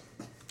balls.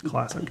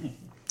 Classic.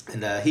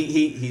 And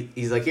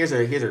he's like, here's a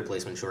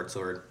replacement short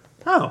sword.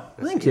 Oh,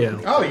 thank you.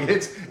 Oh,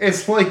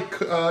 it's like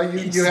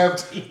you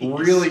have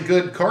really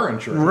good car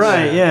insurance.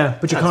 Right, yeah.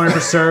 Put your car in for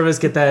service.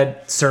 Get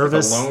that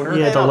service. loaner?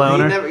 Yeah, the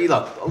loaner.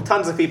 Look,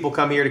 tons of people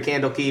come here to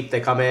Candlekeep.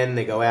 They come in,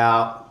 they go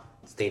out.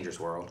 It's a dangerous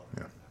world.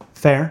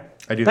 Fair.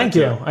 I do. Thank that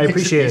you. too. I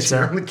appreciate it, It's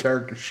sir. on the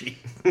character sheet.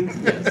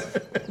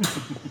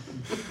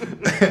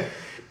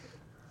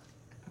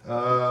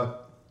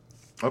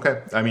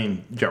 Okay. I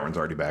mean, Jetron's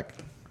already back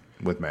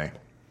with May.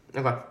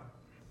 Okay.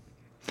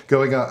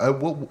 Going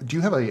on. Do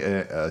you have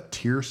a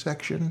tier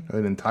section?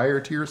 An entire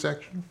tier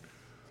section?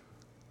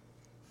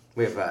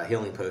 We have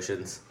healing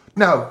potions.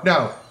 No.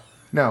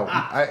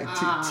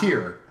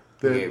 Tier.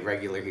 We get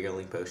regular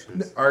healing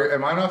potions.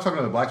 Am I not talking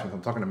to the blacksmith?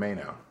 I'm talking to May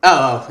now.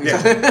 Oh,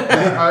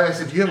 I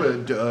said, do you have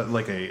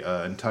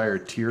a entire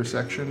tier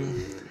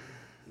section?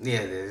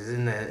 yeah. There's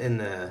in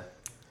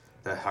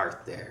the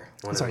heart there.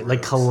 One of Sorry, the like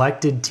rooms.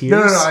 collected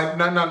tears.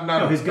 No.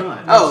 No, he's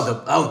gone. Oh, the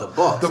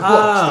books. The books.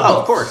 Oh,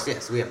 of course,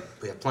 yes. We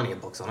have plenty of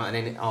books on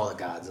it, and all the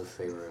gods of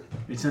Faerun.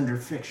 It's under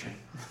fiction.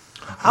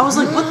 I was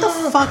like, what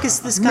the fuck is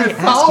this guy asking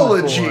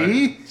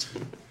Mythology.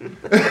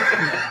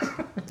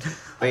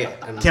 But yeah,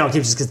 for? Candlekeep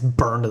just gets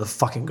burned to the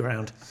fucking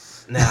ground.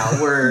 now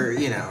we're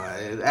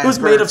It was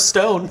made of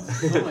stone.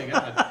 Oh my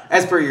god.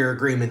 as per your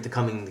agreement to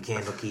coming to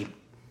Candlekeep,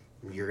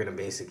 you're gonna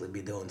basically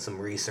be doing some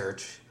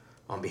research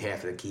on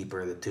behalf of the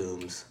keeper of the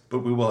tombs. But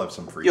we will have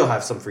some free. You'll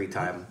have some free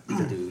time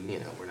to do.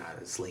 We're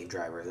not slave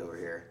drivers over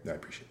here, I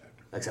appreciate that.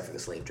 except for the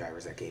slave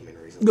drivers that came in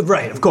recently.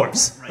 Right, of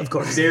course. Of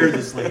course. They're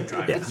the slave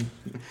drivers.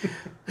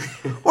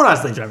 We're not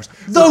slave drivers.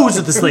 Those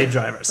are the slave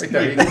drivers. Right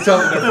there, you can tell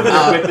them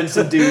They're whipping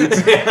some dudes.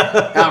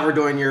 However,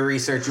 during your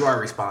research, you are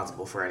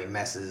responsible for any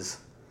messes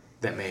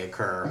that may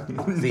occur.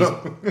 These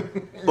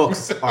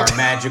books are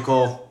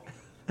magical.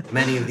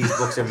 Many of these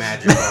books are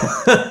magical.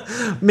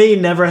 Me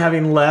never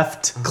having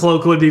left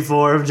Cloakwood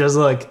before, just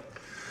like,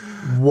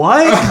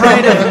 what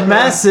kind of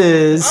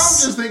messes?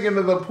 I'm just thinking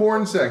of the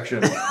porn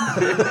section. His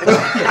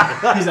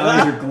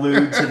eyes are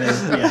glued to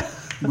the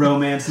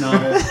romance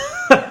novel.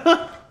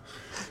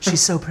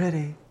 She's so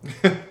pretty.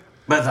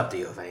 But it's up to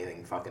you if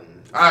anything fucking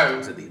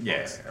happens to these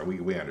books.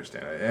 We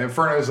understand it. And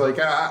Inferno's like,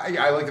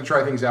 I like to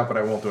try things out, but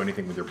I won't do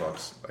anything with your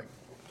books. Like,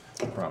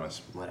 I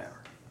promise. Whatever.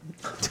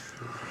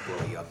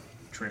 Blow you up.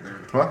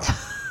 Triggered. What?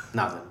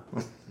 Nothing.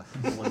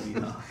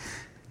 Olivia.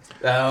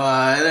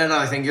 And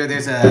another thing,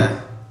 there's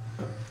a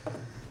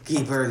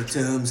keeper of the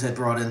tombs had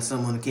brought in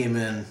someone who came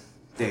in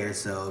day or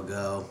so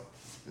ago,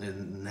 a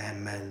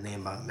man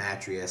named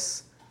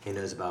Matrius. He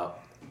knows about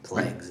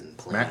plagues and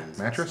planes.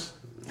 Mattress?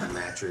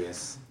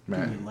 Matrius.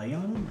 Can you lay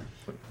on him?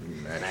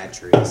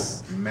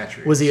 Matrius.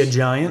 Mattress. Was he a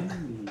giant?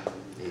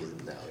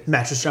 He's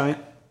Mattress giant?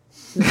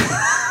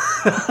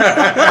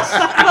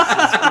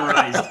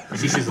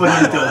 Christ. She's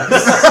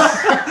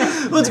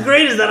What's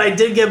great is that I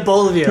did get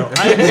both of you.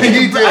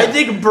 You did. I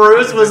think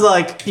Bruce was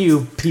like,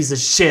 you piece of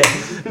shit.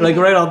 Like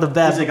right off the He's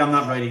bat. like, I'm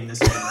not writing this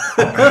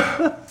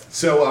down.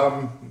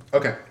 So,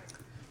 okay.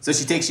 So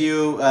she takes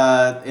you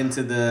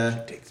into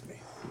the. Takes me.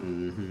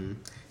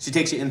 She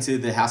takes you into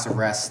the house of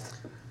rest.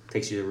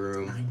 Takes you to the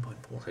room.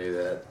 9.4. Show you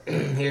that.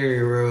 Here are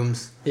your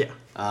rooms. Yeah.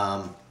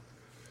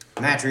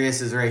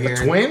 Matrius is right here.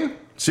 Twin?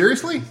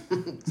 Seriously?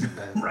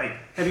 Right.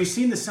 Have you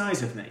seen the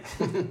size of me?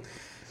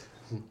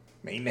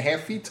 8.5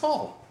 feet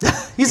tall.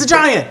 He's a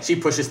giant. She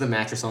pushes the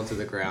mattress onto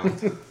the ground.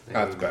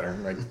 That's better,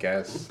 I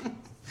guess.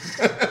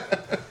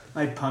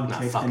 I punk Not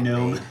kicked the fucking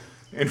gnome. me.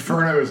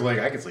 Inferno is like,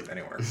 I can sleep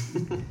anywhere.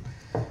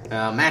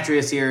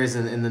 Matrius here is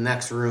in the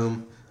next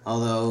room.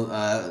 Although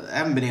I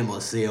haven't been able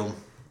to see him,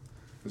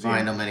 Is he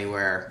find him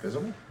anywhere.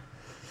 Visible?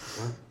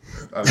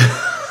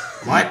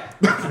 What?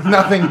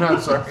 Nothing, no,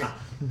 sorry.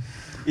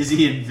 Is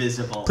he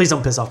invisible? Please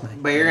don't piss off me.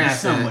 But you're gonna have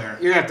Somewhere.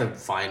 to. You're gonna have to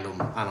find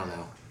him. I don't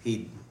know.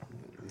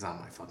 It's not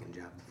my fucking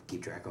job.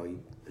 Keep track of all you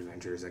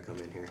adventurers that come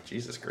in here.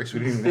 Jesus Christ, we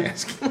didn't even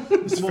ask.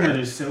 This woman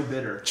is so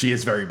bitter. She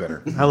is very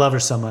bitter. I love her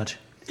so much.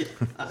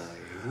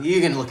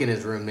 You can look in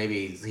his room.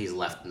 Maybe he's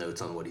left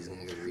notes on what he's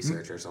gonna go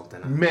research or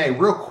something. May,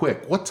 real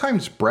quick, what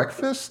time's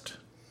breakfast?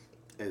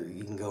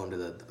 You can go into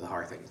the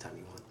hearth anytime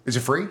you want. Is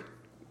it free?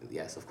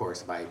 Yes, of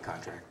course, by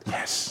contract.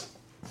 Yes.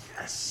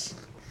 Yes.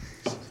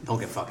 Don't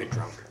get fucking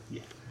drunk.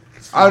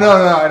 Oh, no,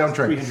 I don't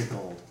drink. 300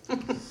 gold.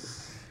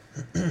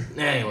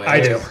 Anyway,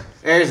 I do.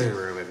 There's his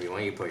room if you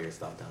want. You put your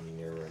stuff down in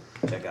your room.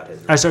 Check out his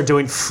room. I start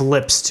doing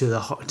flips to the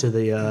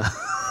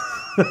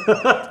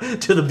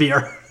to the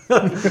beer.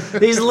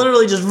 He's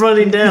literally just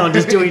running down,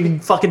 just doing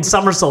fucking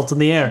somersaults in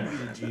the air.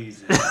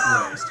 Jesus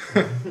Christ.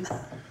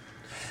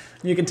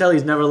 You can tell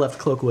he's never left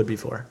Cloakwood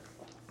before.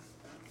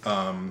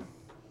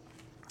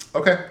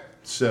 Okay,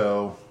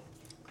 so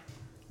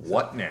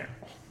what now?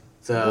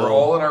 So We're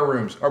all in our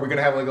rooms. Are we going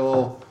to have like a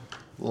little,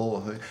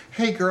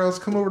 hey girls,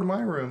 come over to my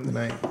room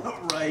tonight?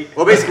 Right.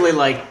 well, basically,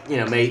 like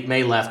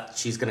May left.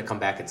 She's gonna come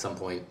back at some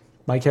point.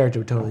 My character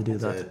would totally do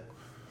that.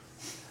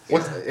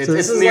 What? So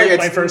this is like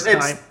my first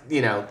time.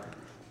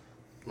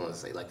 Let's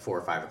say like 4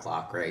 or 5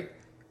 o'clock, right?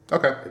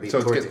 Okay, so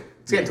it's good.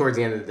 It's getting towards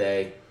the end of the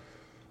day.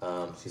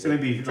 She's So like,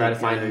 maybe try to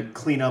like, find.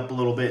 clean up a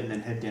little bit and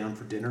then head down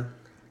for dinner.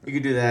 You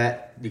could do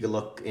that. You could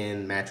look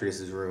in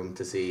Matrius's room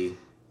to see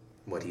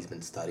what he's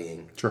been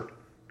studying. Sure.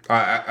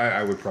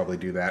 I would probably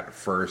do that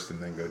first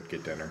and then go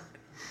get dinner.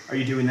 Are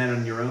you doing that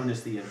on your own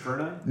as the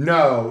Inferno?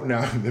 No,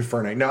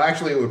 Inferno. No,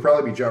 actually, it would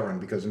probably be Jutrun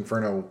because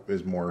Inferno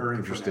is more Or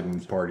interested in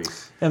Inferno.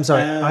 parties. I'm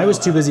sorry, I was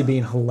too busy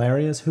being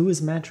hilarious. Who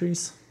is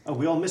Matrice? Oh,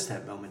 we all missed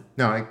that moment.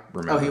 No, I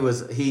remember.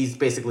 Oh, he's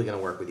basically gonna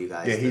work with you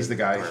guys. Yeah, he's the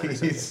guy.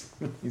 He's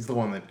He's the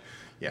one that.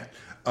 Yeah.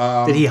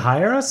 Did he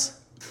hire us?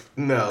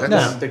 no,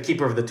 No. the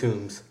keeper of the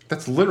tombs.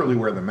 That's literally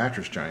where the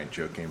mattress giant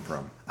joke came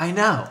from. I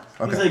know.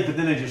 He's like, but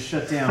then I just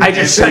shut down. I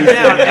just shut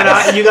down,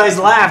 and you guys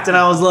laughed, and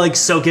I was like,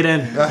 soak it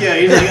in. Yeah,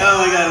 he's like,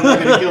 oh my god, I'm not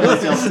gonna kill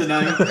myself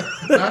tonight.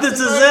 This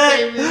is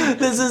it.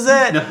 This is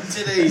it. Not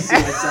today, see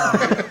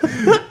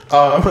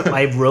myself. Put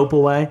my rope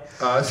away.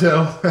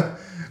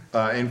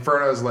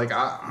 Inferno's like,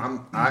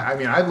 I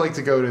mean, I'd like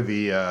to go to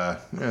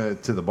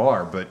the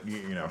bar, but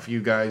if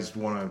you guys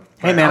want to.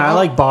 Hey man, I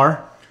like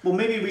bar. Well,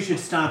 maybe we should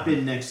stop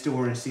in next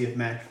door and see if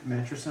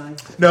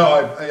Matricide.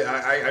 No,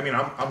 I mean,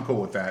 I'm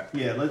cool with that.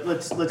 Yeah,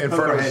 let's poke our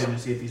Inferno's- head in and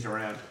see if he's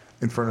around.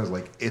 Inferno's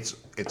like, it's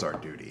our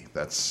duty.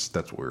 That's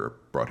what we're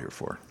brought here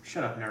for.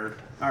 Shut up, nerd.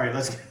 All right,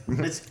 let's.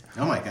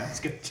 Oh my god,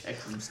 let's go check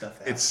some stuff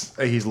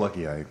out. He's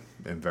lucky. I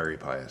am very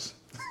pious.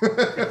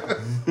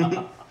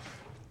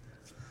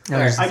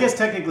 I guess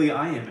technically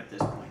I am at this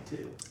point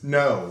too.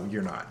 No,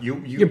 you're not.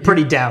 You're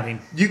pretty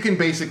doubting. You can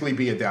basically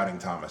be a doubting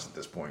Thomas at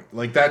this point.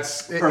 Like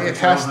that's it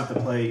Perfect. I has. don't have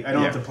to play. I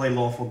don't have to play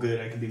lawful good.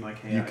 I can be my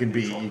chaotic You can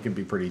be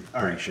neutral. pretty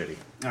right. shitty.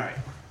 All right,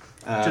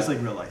 just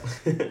like real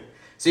life.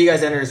 So you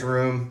guys enter his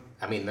room.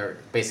 I mean, they're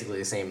basically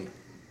the same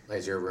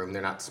as your room.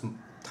 They're not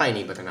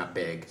tiny, but they're not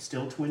big.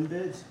 Still twin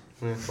beds.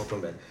 Full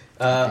twin bed.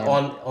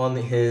 On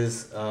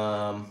his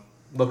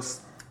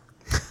looks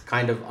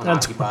kind of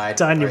unoccupied.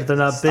 Tiny, right? but they're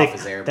not Stuff big.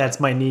 is there, That's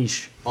my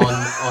niche. on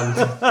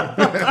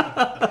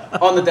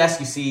on the desk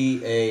you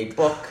see a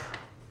book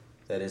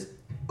that is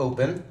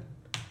open.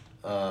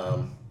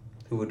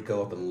 Who would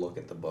go up and look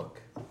at the book?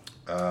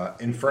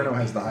 Inferno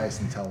has the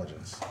highest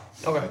intelligence.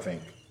 Okay. I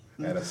think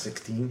at a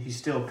 16. He's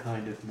still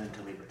kind of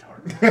mentally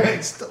retarded.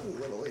 It's still a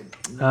little.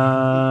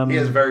 He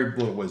has very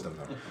little wisdom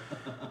though.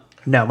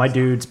 No, my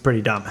dude's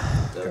pretty dumb.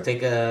 So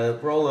take a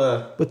roll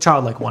With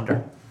childlike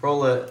wonder.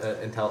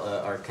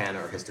 Arcana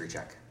or history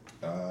check.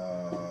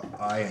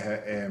 I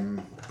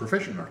am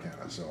proficient in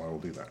Arcana, so I will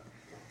do that.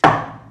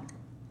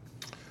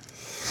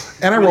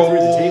 And I Went through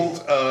the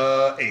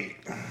rolled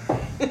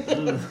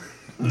 8.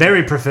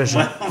 Very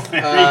proficient.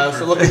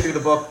 So looking through the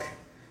book,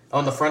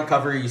 on the front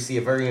cover, you see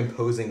a very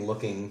imposing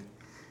looking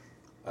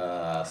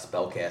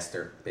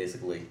spellcaster,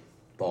 basically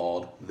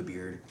bald with a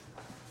beard,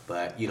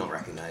 but you don't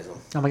recognize him.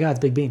 Oh my God, it's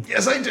Big Bean.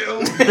 Yes, I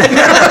do.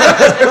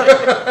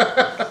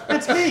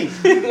 That's me.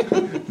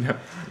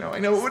 No, I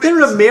know what it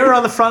There is. a mirror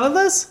on the front of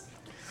this?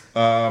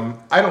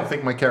 I don't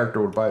think my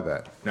character would buy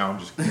that. No, I'm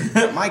just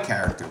kidding. My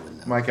character would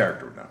know. My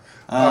character would know.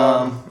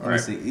 Let me right.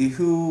 see.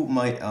 Who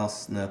might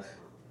else know?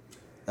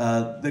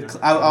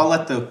 I'll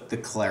let the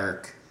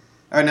cleric.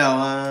 Or no.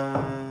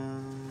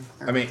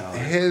 I mean,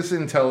 his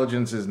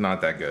intelligence is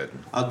not that good.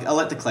 I'll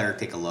let the cleric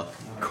take a look.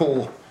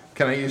 Cool.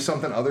 Can I use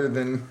something other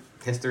than...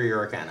 History or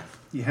Arcana?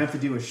 You have to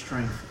do a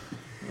strength.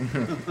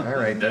 All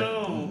right.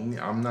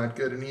 I'm not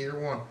good in either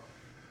one.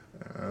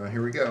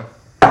 Here we go.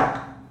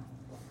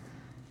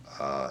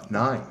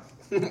 9.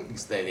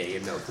 So, yeah, you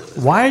have no clue.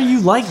 Why are you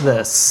like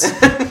this?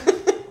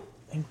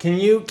 Can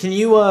you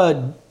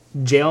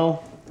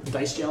jail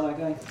dice jail that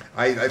guy?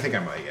 I think I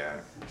might, yeah.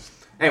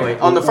 Anyway,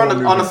 on the front of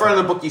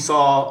the book, you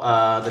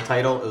saw the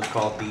title. It was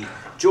called "The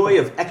Joy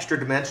of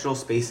Extra-Dimensional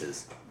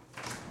Spaces."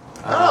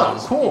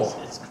 Oh, cool.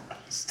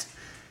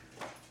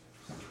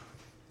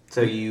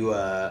 So you,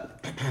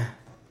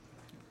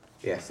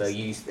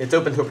 it's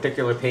open to a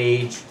particular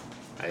page.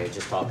 It's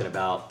just talking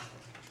about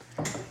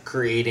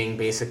creating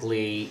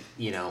basically,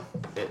 a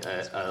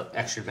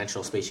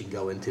extra-dimensional space you can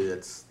go into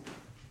that's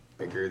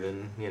bigger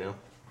than,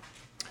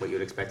 what you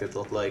would expect it to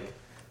look like.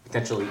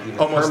 Potentially even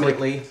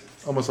permanently.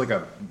 Almost like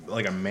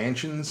a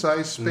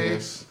mansion-sized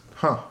space.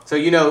 Huh. So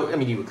you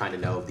would kind of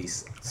know of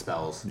these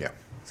spells. Yeah.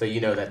 So you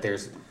know that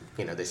there's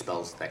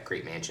spells that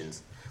create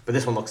mansions. But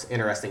this one looks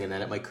interesting in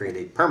that it might create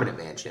a permanent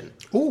mansion.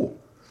 Ooh.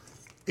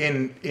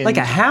 In Like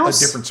a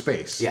house? A different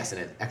space. Yes, in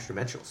an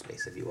extra-dimensional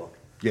space, if you will.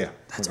 Yeah.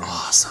 That's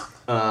awesome.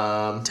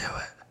 Do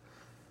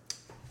it.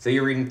 So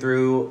you're reading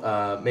through.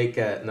 Make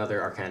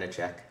another Arcana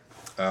check.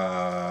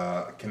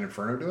 Can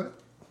Inferno do it?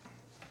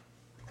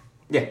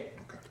 Yeah.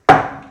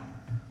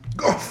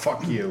 Oh,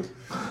 fuck you.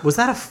 Was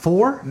that a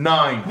 4?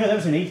 9. Yeah, that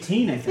was an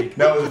 18, I think.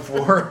 That was a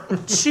 4.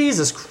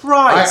 Jesus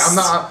Christ.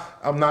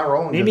 I'm not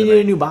rolling. Maybe you good need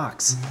a tonight. new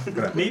box.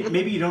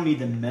 Maybe you don't need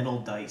the metal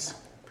dice.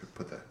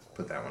 Put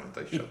that one in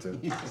dice shot too.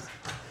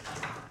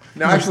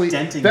 No, actually,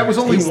 denting that was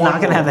only He's one.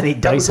 not gonna roll. have any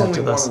That was dice only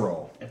after this. one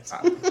roll.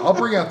 I'll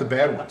bring out the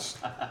bad ones.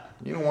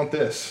 You don't want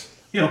this.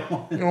 You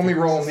know, You're only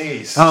rolling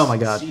these. Oh my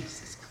God.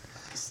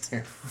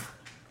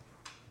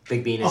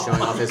 Big Bean is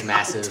showing off his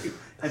massive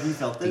have you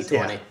felt this?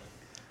 D20.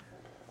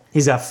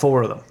 He's got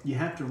 4 of them. You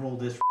have to roll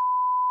this.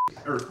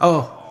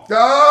 Oh.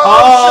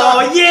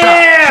 Oh,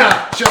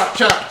 yeah!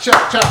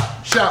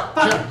 shot.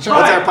 What's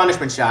our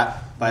punishment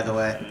shot, by the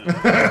way,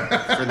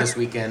 for this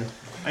weekend?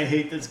 I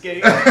hate this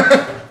game.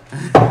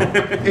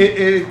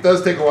 It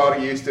does take a while to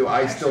get used to.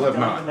 I still have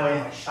not.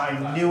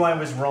 I knew I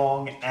was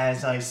wrong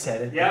as I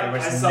said it. Yeah, There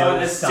was I saw no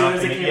it as soon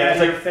as it stopping came Yeah, out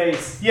it's of your like,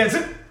 face. yeah, it's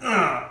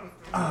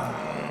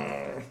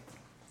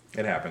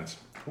It happens.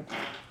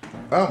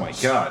 Oh my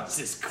God.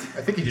 Jesus Christ.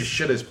 I think he just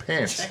shit his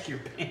pants. Check your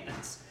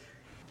pants.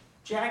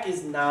 Jack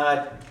is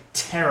not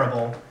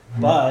terrible,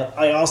 but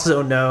I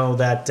also know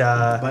that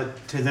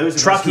But to those of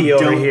us Truckee who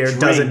over don't here drink,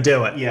 doesn't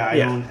do it. Yeah, I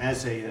Yeah. don't.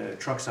 As a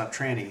truck stop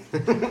tranny,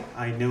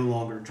 I no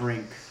longer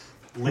drink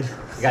liquor.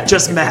 You gotta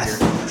Just make your meth.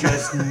 figure.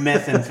 Just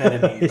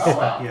methamphetamines. Oh,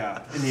 wow.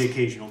 Yeah, and the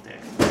occasional dick.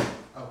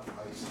 Oh,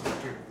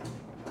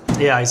 ice.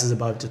 yeah, ice is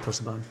above, just push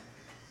the button.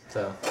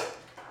 So,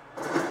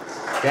 go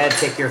ahead,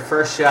 take your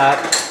first shot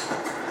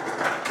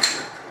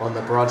on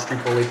the Broad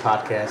Street Bully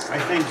podcast. I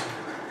think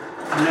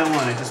from now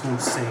on, I just won't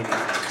say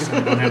anything, so I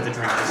don't have to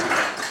drink this.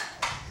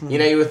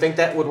 You would think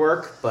that would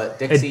work, but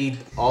Dixie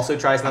also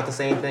tries not to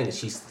say anything, and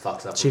she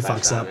fucks up. She from time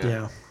to fucks time, up,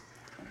 yeah.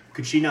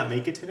 Could she not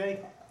make it today?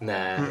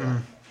 Nah.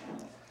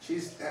 She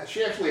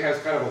actually has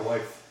kind of a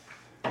life.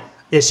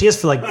 Yeah, she is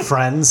for like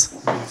friends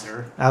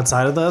Loser.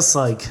 outside of this.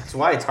 Like That's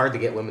why it's hard to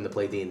get women to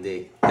play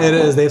D&D. it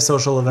is. They have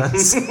social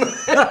events.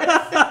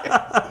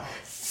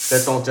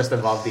 That don't just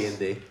involve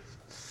D&D.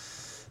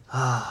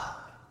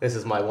 This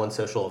is my one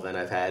social event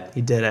I've had.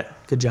 He did it.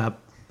 Good job.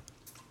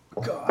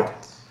 God.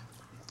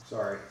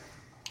 Sorry.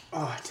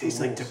 Oh, it tastes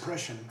like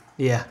depression.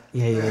 Yeah.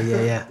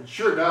 It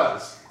sure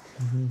does.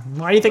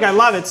 Why do you think I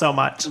love it so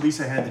much? At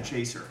least I had the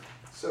chaser.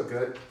 So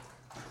good.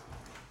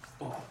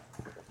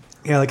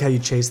 Yeah, I like how you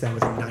chase that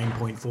with a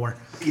 9.4.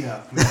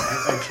 Yeah,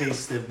 I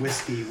chased the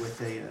whiskey with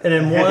a And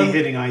then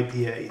heavy-hitting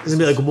IPA. It's gonna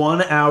be like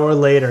 1 hour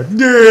later.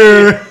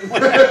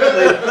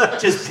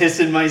 Just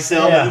pissing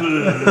myself.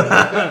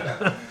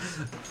 Yeah.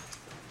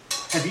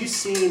 Have you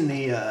seen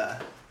the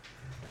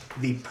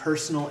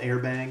personal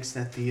airbags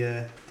that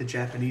the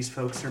Japanese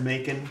folks are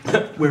making?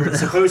 Where it's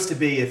supposed to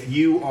be if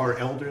you are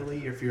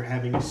elderly, or if you're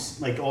having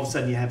like all of a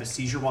sudden you have a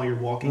seizure while you're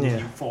walking and Yeah.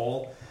 you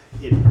fall.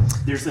 I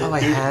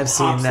have pops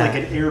seen that.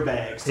 like an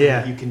airbag, so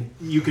Yeah. that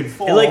you can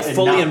fall. It like and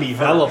fully not be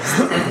hurt. envelops.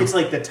 It's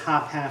like the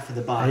top half of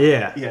the body.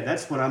 Yeah. Yeah,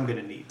 that's what I'm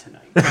gonna need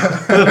tonight. All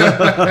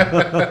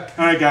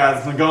right,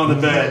 guys, I'm going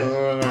to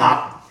bed.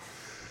 Pop.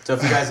 So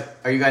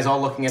if are you guys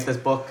all looking at this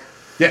book?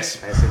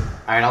 Yes. I assume.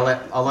 All right,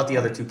 I'll let the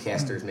other two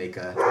casters make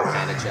a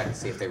Arcana check and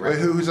see if they Wait,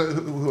 recognize.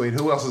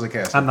 who else is a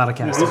caster? I'm not a No,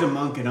 caster. he's a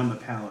monk and I'm a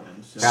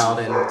paladin. So.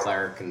 Paladin,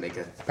 cleric can make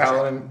a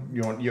Paladin.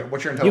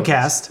 What's your intelligence? You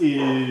cast.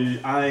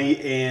 I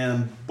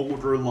am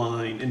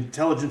borderline.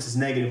 Intelligence is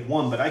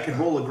 -1, but I can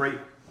roll a great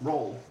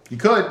roll. You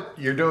could.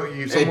 You're doing.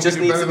 You. It just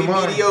do needs better to be than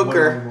mine.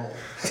 mediocre.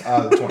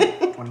 Roll. 20.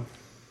 20.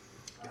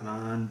 Come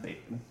on, baby.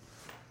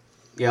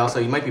 Yeah. Also,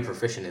 you might be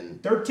proficient in.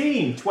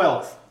 13,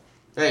 12.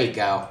 There you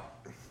go.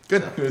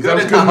 Good. That was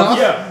enough. good enough.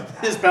 Yeah,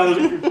 this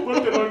paladin.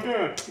 What did I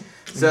get?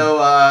 So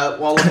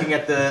while looking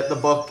at the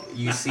book,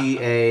 you see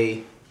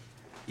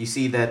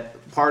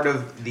that part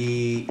of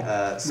the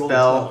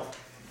spell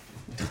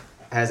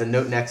has a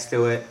note next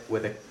to it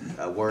with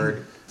a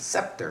word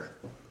scepter.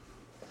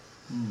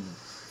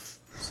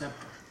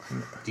 Scepter.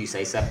 Do you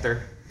say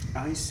scepter?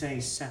 I say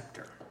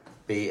scepter.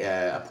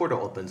 A portal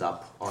opens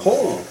up. On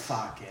Oh.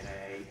 Fucking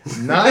A.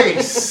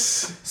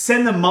 Nice.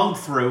 Send the monk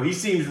through. He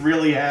seems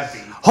really happy.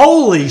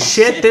 Holy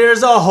shit,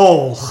 there's a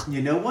hole.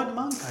 You know what,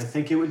 monk? I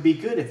think it would be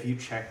good if you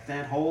checked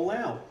that hole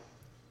out.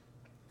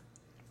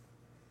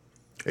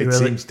 It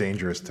really- seems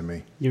dangerous to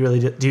me. You really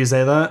do you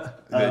say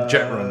that? The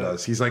jet run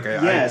does. He's like,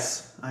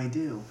 Yes, I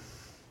do.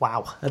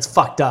 Wow, that's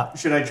fucked up.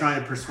 Should I try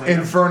to persuade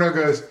him? Inferno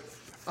goes,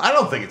 I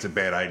don't think it's a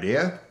bad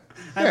idea.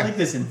 I Yeah. like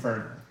this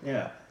Inferno.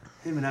 Yeah.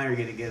 Him and I are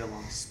going to get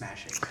along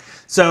smashing.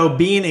 So,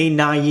 being a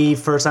naive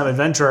first-time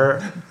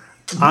adventurer,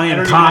 I am don't even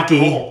have to cocky.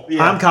 roll.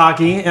 Yeah. I'm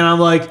cocky, and I'm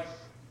like,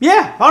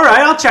 yeah, all right,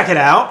 I'll check it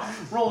out.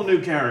 Roll a new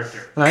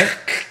character. Right?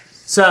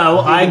 So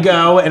I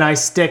go and I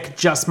stick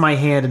just my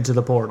hand into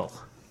the portal.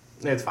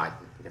 It's fine.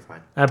 You're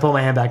fine. I pull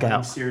my hand back I'm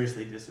out.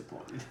 seriously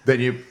disappointed.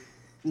 Then you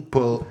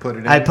put it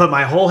in. I put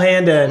my whole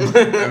hand in, and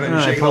then and you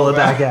I shake pull all it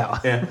back out.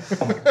 Yeah.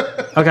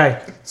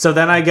 Okay, so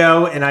then I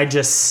go and I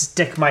just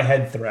stick my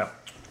head through.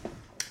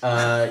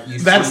 You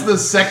That's see, the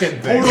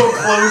second thing. Portal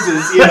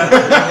closes. Yeah.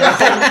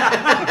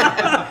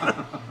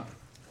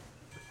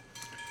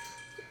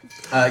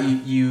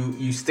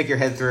 you stick your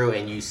head through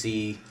and you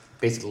see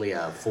basically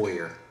a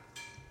foyer.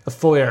 A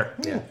foyer.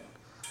 Yeah.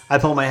 I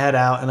pull my head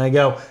out and I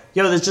go,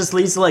 yo, this just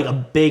leads to like a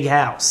big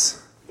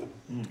house.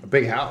 A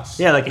big house.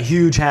 Yeah, like a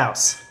huge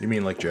house. You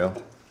mean like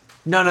jail?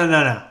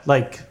 No.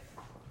 Like,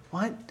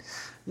 what?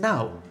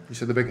 No. You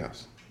said the big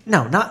house.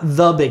 No, not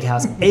the big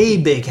house. A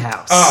big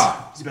house.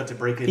 He's about to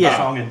break into Yeah.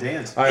 song and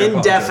dance. I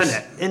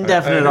apologize.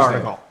 Indefinite I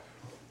article.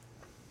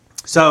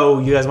 So,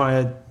 you guys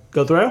want to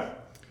go through?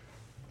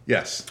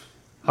 Yes.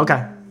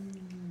 Okay.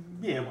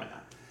 Yeah, why not?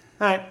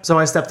 All right, so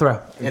I step through.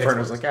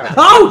 Inferno's like, yeah.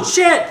 Oh,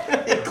 shit!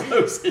 It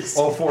closes.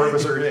 All four of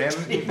us are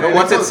in. But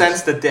once it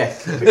sends the dick.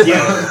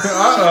 Yeah.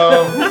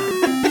 Uh-oh.